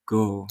really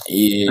go?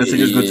 Unless they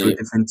just go to a Yeah.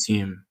 different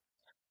team,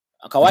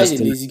 Kawhi is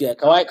just a to lazy guy.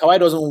 Kawhi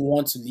doesn't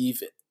want to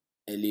leave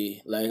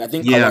LA. Like, I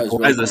think yeah. Kawhi is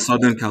very Kawhi's a content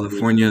Southern in LA.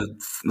 California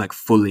like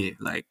fully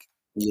like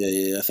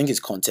Yeah. I think he's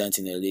content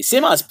in LA.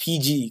 Same as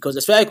PG, because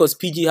especially because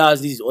PG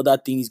has these other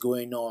things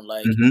going on.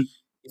 Like, hmm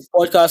his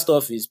podcast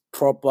stuff is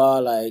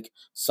proper. Like,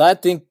 so I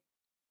think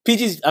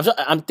PG's.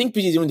 I think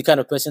PG is even the kind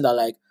of person that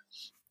like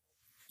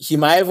he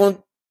might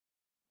even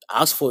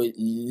ask for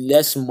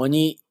less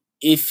money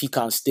if he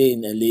can stay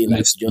in LA,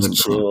 like Yes, to just bro.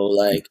 chill,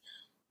 like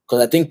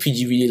because I think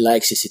PG really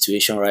likes his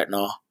situation right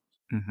now.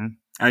 hmm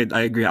I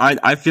agree.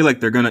 I feel like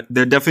they're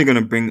definitely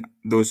gonna bring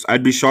those.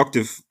 I'd be shocked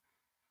if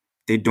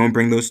they don't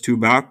bring those two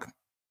back,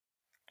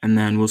 and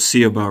then we'll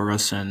see about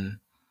Russ and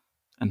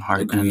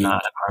Agreed.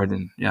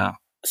 Harden. Yeah,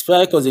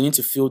 Especially because they need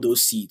to fill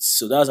those seats.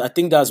 So I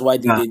think that's why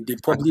yeah, they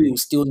probably exactly. will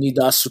still need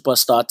that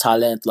superstar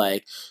talent,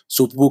 like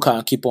so people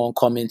can keep on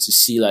coming to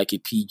see like a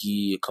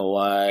PG, a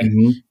Kawhi,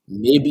 hmm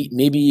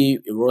maybe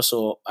a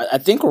Russell. I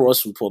think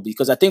Russ will probably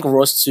because I think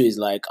Russ too is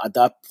like at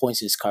that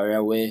point in his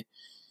career where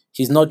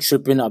he's not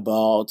tripping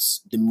about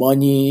the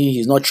money,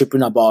 he's not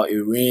tripping about a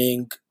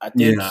ring. I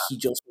think Yeah, he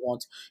just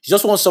wants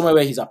somewhere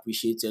where he's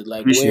appreciated,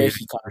 like where appreciate it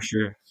he can for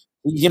sure.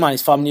 him and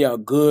his family are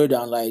good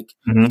and like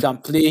hmm he can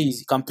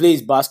play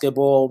his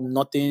basketball,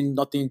 nothing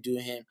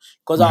doing him.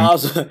 Because hmm I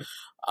was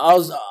I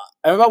was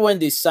I remember when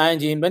they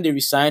signed him, when they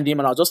resigned him,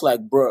 and I was just like,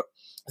 bro,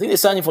 I think they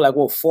signed him for like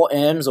what 4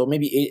 M's or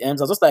maybe 8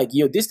 M's. I was just like,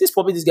 yo, this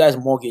probably this guy's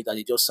mortgage that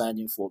they just signed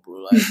him for, bro.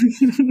 Like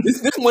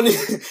this money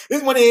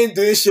this money ain't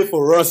doing shit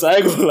for us. I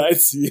ain't gonna lie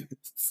to you.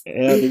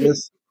 Yeah, they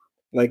just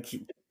like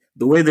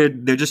the way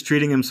they're just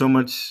treating him so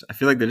much. I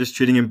feel like they're just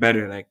treating him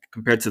better, like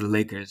compared to the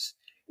Lakers.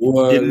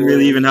 He Word, didn't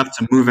really word. even have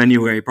to move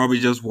anywhere. He probably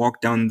just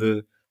walked down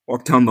the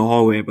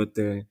hallway. But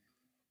they're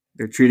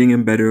treating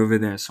him better over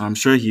there. So I'm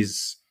sure he'll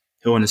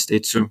want to stay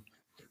too.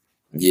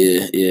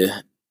 Yeah,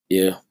 yeah,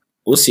 yeah.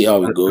 We'll see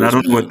how it But I goes,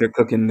 don't know what man. they're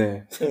cooking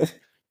there.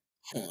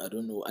 I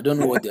don't know. I don't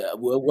know what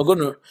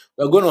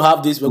we're gonna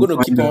have this. We're We'll gonna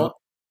keep find on out.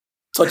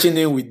 touching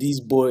in with these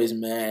boys,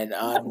 man.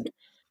 And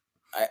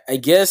I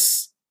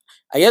guess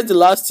the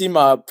last team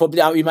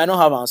probably we might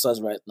not have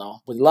answers right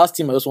now, but the last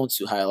team I just want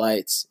to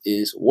highlight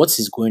is what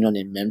is going on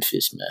in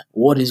Memphis, man.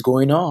 What is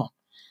going on?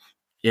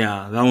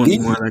 Yeah, that one's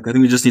more These like I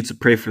think we just need to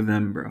pray for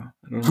them, bro.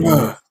 I don't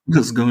know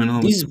what's going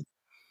on with these them.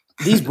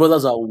 these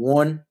brothers are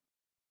one.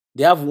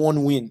 They have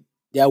one win.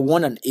 They are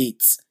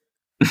 1-8.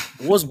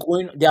 What's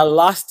going? They are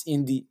last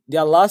in the. They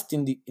are last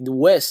in the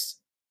West.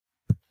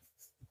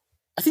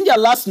 I think they are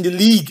last in the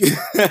league.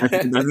 I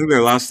think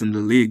they're last in the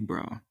league,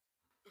 bro.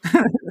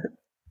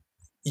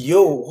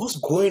 Yo, what's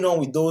going on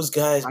with those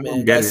guys, I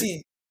don't man? get Guys, it.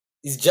 see,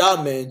 it's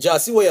Ja, man. Ja,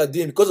 see what you're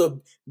doing because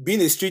of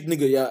being a street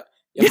nigga. Yeah,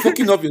 you're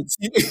fucking up your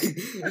team.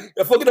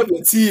 You're fucking up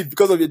your team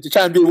because of your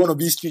trying to be one of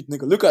these street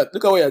nigga. Look at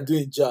what you're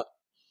doing, Ja.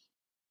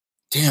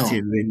 Damn,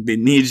 Dude, they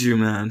need you,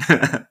 man.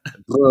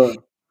 bro.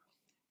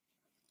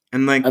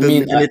 And like I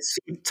mean, and it's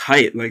so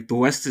tight. Like the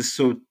West is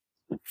so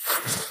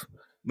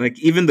like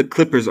even the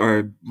Clippers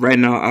are right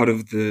now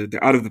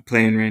they're out of the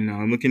play-in right now.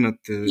 I'm looking at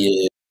yeah, the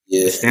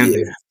yeah, yeah,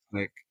 standings.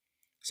 Like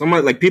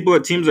someone like people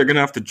at teams are gonna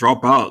have to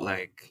drop out.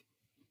 Like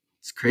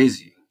it's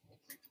crazy.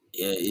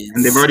 yeah.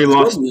 And It's gonna be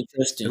they've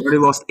interesting. already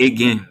lost 8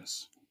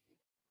 games.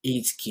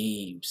 8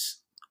 games.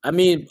 I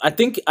mean, I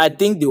think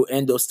they'll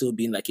end up still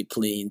being like a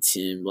playing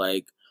team,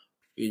 like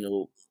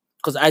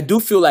because I do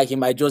feel like it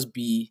might just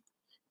be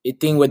a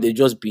thing where they've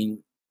just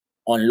been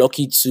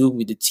unlucky too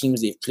with the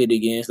teams they've played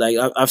against. Like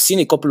I've seen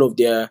a couple of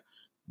their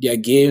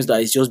games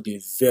that it's just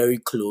been very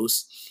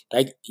close.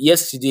 Like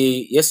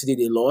yesterday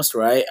they lost,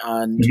 right?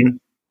 And Mhm.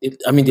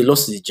 I mean they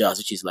lost to the Jazz,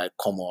 which is like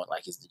come on,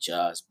 like it's the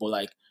Jazz. But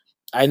like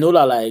I know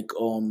that like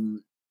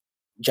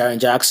Jaren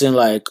Jackson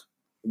like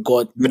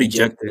got Got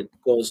ejected. ejected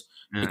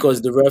Yeah.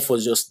 because the ref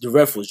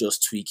was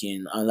just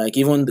tweaking and like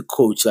even the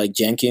coach like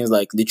Jenkins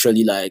like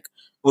literally like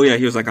Oh yeah,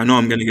 he was like, I know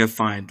I'm gonna get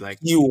fined. Like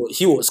he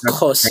was that's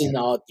cussing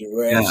out the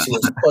yeah, refs. He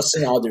was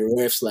cussing out the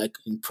refs like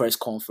in press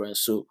conference.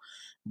 So,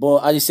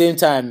 but at the same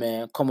time,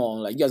 man, come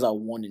on, like you guys are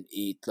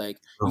 1-8. Like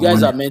you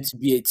guys one. are meant to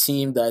be a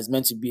team that is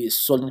meant to be a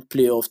solid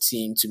playoff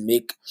team to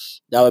make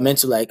that were meant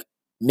to like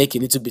make a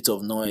little bit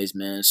of noise,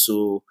 man.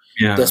 So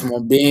Yeah.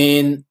 Desmond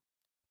Bain,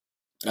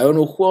 I don't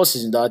know who else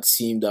is in that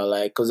team that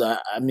like because I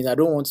mean I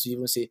don't want to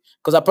even say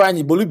because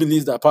apparently Bolu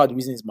believes that part of the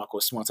reason is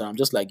Marcus Smart and I'm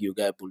just like you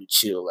guy Bolu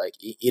chill like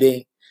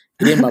it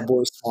ain't my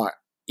boy Smart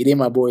it ain't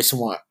my boy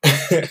Smart.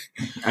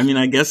 I mean,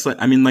 I guess like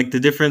the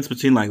difference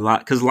between like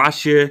because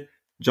last year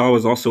Jaw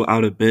was also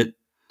out a bit,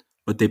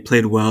 but they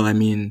played well. I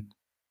mean,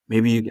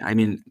 maybe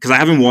because I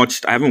haven't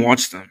watched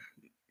them,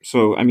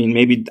 so I mean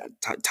maybe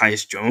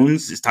Tyus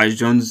Jones is Tyus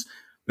Jones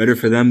better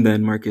for them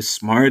than Marcus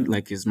Smart?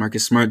 Like is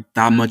Marcus Smart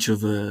that much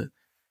of a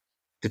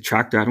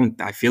detractor? I don't.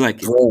 I feel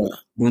like it. Bro,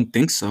 I don't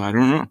think so. I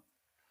don't know.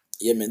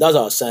 yeah, man, that's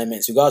our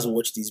assignment. So you guys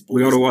watch these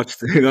We gotta boys, man. watch.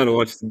 We gotta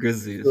watch the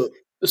Grizzlies. So,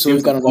 so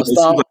we can It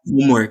seems understand, like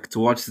homework to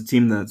watch the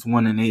team that's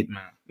 1-8,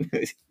 man.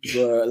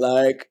 bro.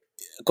 Like,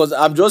 because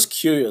I'm just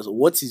curious,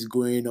 what is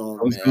going on,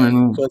 What's going man?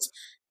 on? Because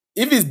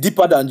if it's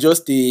deeper than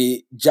just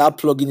a job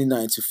plugging in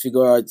and to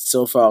figure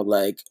itself out,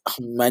 like, I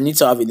might need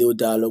to have a little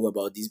dialogue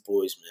about these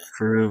boys, man.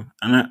 For real.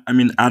 And I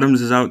mean,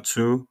 Adams is out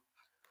too.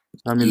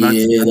 So, I mean,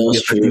 that's Yeah, definitely that's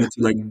affecting true. it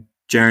too. Like,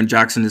 Jaren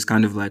Jackson is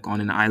kind of like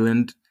on an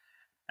island.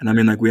 And I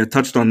mean, like, we had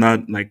touched on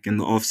that, like, in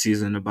the off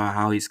season about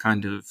how he's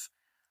kind of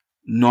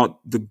not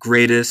the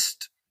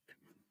greatest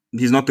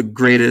he's not the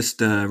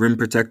greatest rim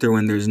protector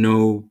when there's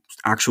no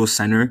actual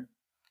center.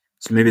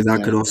 So maybe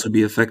that could also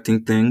be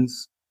affecting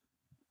things.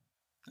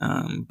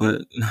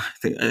 But I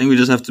think we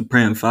just have to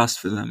pray and fast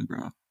for them,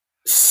 bro.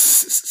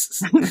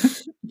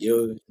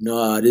 Yo,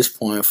 no, at this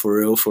point, for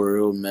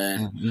real,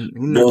 man.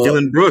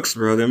 Dylan Brooks,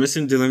 bro. They're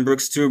missing Dylan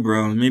Brooks too,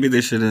 bro. Maybe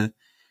they should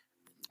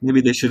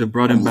have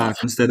brought him back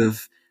instead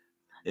of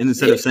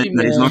saying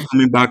that he's not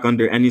coming back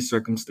under any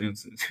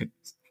circumstances.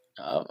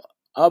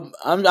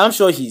 I'm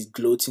sure he's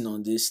gloating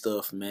on this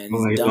stuff, man.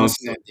 He's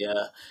dancing on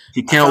there.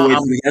 He can't wait.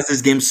 He has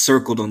his game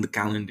circled on the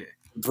calendar.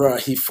 Bro,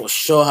 he for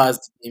sure has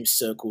the game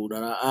circled,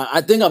 and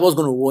I think I was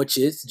gonna watch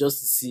it just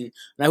to see.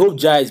 And I hope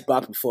Jai is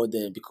back before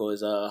then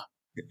because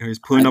he's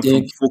pulling up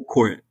from full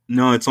court.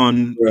 No, it's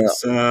on. Bro.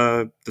 It's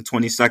the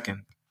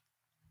 22nd.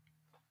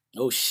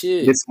 Oh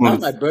shit! That's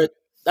my birthday.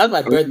 That's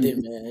my birthday,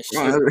 man.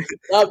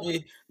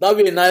 That'd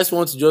be a nice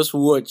one to just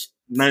watch.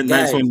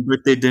 Nice one,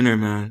 birthday dinner,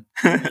 man.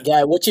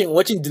 Guy,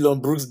 watching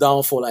Dylan Brooks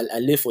downfall, I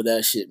live for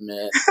that shit,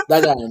 man.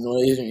 That guy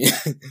annoys me.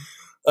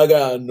 That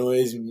guy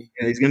annoys me.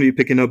 Yeah, he's gonna be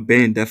picking up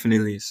Bane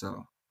definitely.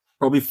 So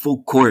probably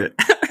full court.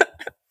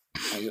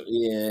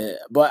 Yeah,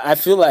 but I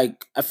feel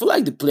like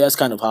the players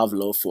kind of have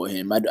love for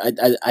him. I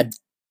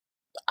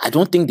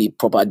don't think they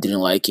properly didn't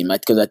like him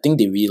because I think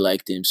they really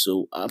liked him.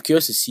 So I'm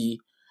curious to see.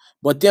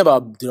 But the thing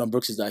about Dylan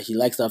Brooks is that he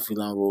likes that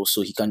villain role,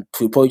 so he'll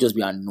probably just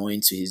be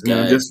annoying to his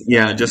guys.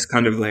 Just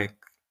kind of like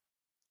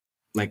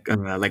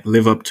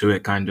live up to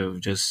it, kind of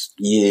just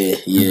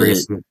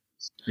embrace it.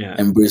 Yeah,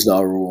 embrace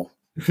that role.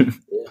 Yeah.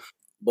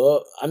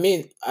 But I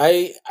mean,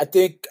 I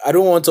think I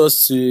don't want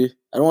us to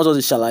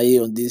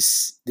shalaye on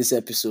this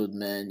episode,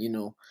 man. You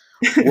know,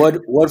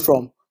 word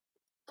from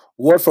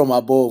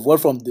above, word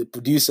from the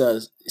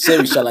producers say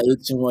we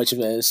shalaye too much,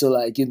 man. So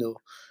like, you know,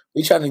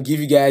 we're trying to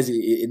give you guys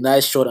a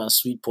nice short and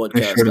sweet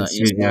podcast.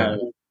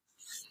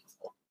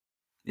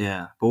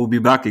 Yeah, but we'll be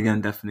back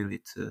again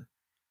definitely to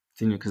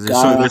continue because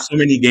there's so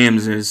many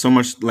games. There's so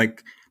much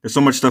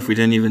stuff we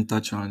didn't even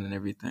touch on and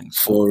everything.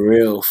 So.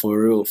 For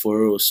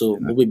real. So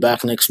we'll be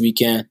back next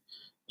weekend,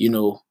 you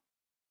know,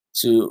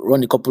 to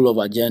run a couple of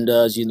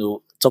agendas, you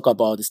know, talk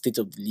about the state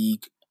of the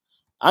league.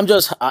 I'm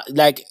just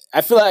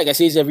I feel like I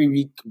say this every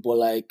week, but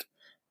like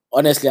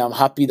honestly, I'm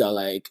happy that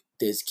like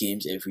there's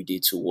games every day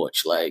to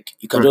watch. Like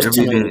you can just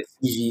turn on the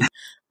TV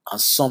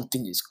and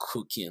something is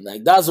cooking.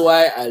 Like that's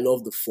why I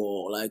love the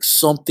fall. Like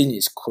something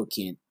is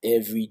cooking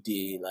every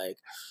day. Like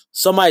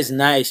summer is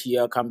nice.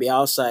 Yeah, I can be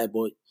outside,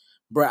 but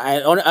bro,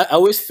 I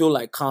always feel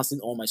like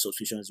canceling all my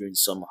subscriptions during the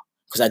summer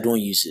because I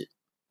don't use it.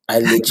 I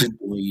legit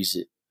don't use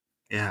it.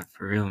 Yeah,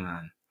 for real,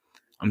 man.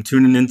 I'm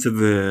tuning into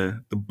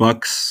the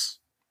Bucks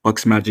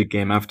Magic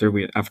game after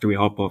we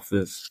hop off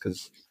this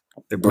because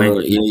they're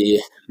playing. Yeah.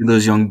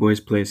 Those young boys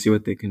play, see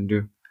what they can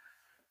do.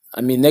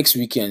 I mean, next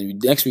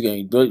weekend,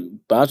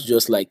 but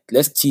just like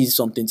let's tease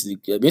something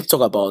let's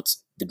talk about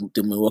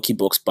the Milwaukee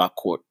Bucks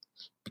backcourt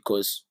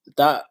because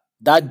that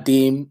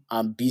Dame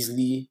and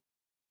Beasley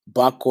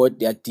backcourt,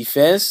 their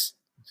defense,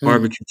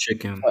 barbecue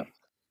chicken.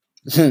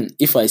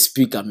 If I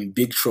speak, I'm in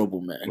big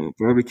trouble, man.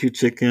 Barbecue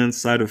chicken,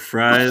 side of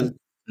fries,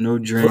 no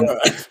drink.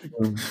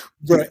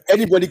 Bro,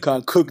 anybody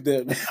can cook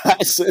them.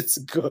 I swear to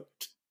God.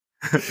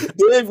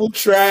 They ain't even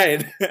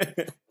trying.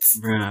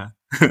 Bruh.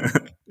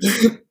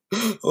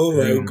 Oh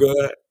my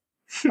God.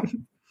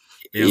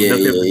 Yeah.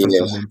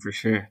 For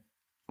sure.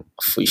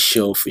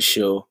 For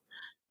sure.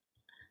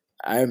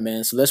 All right,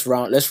 man. So let's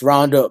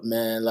round up,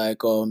 man. Like,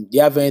 do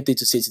you have anything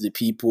to say to the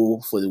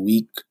people for the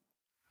week?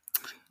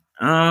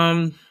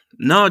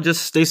 No,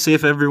 just stay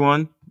safe,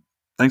 everyone.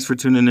 Thanks for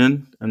tuning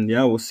in, and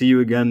yeah, we'll see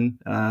you again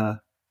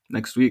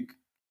next week.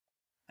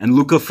 And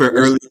Luka for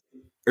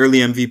early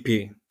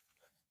MVP.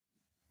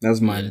 That's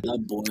mine. Yeah,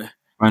 that boy.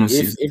 Final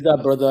season. If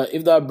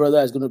that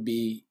brother is gonna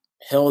be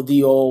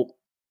healthy all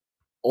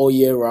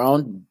year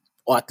round,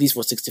 or at least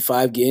for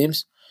 65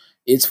 games,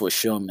 it's for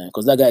sure, man.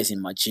 Because that guy is a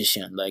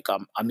magician. Like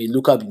I'm a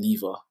Luka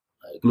believer.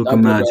 Like Luka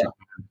magic.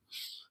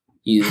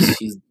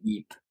 He's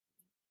deep.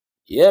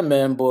 Yeah,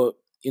 man. But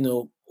you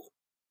know,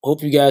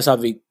 hope you guys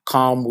have a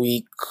calm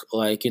week.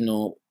 Like you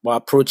know, we're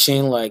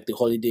approaching like the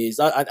holidays.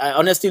 I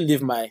honestly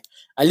live my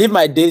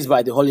days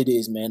by the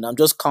holidays, man. I'm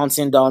just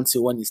counting down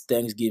to when it's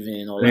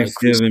Thanksgiving or like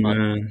Christmas.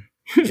 Man.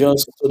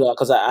 Just so that,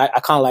 because I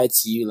can't lie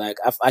to you. Like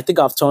I think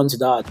I've turned to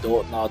that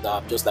adult now that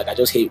I'm just like I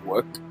just hate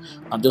work.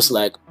 I'm just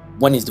like,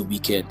 when is the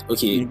weekend?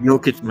 Okay,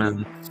 Jokic,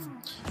 man.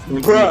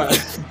 Bruh.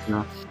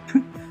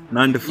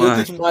 9 to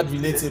 5. Jokic, mad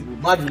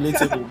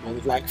relatable, man.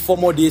 It's like 4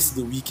 more days to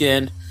the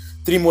weekend,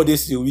 3 more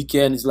days to the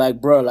weekend. It's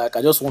like, bro, like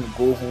I just want to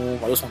go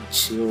home. I just want to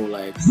chill.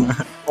 Like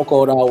fuck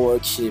all that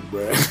work shit,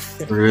 bro.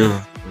 For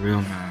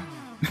real, man.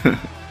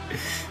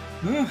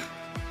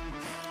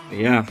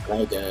 Yeah.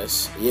 Right,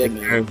 guys. Yeah,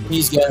 man.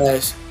 Peace,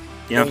 guys.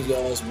 Yeah. Peace,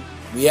 guys.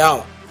 We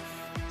out.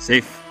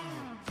 Safe.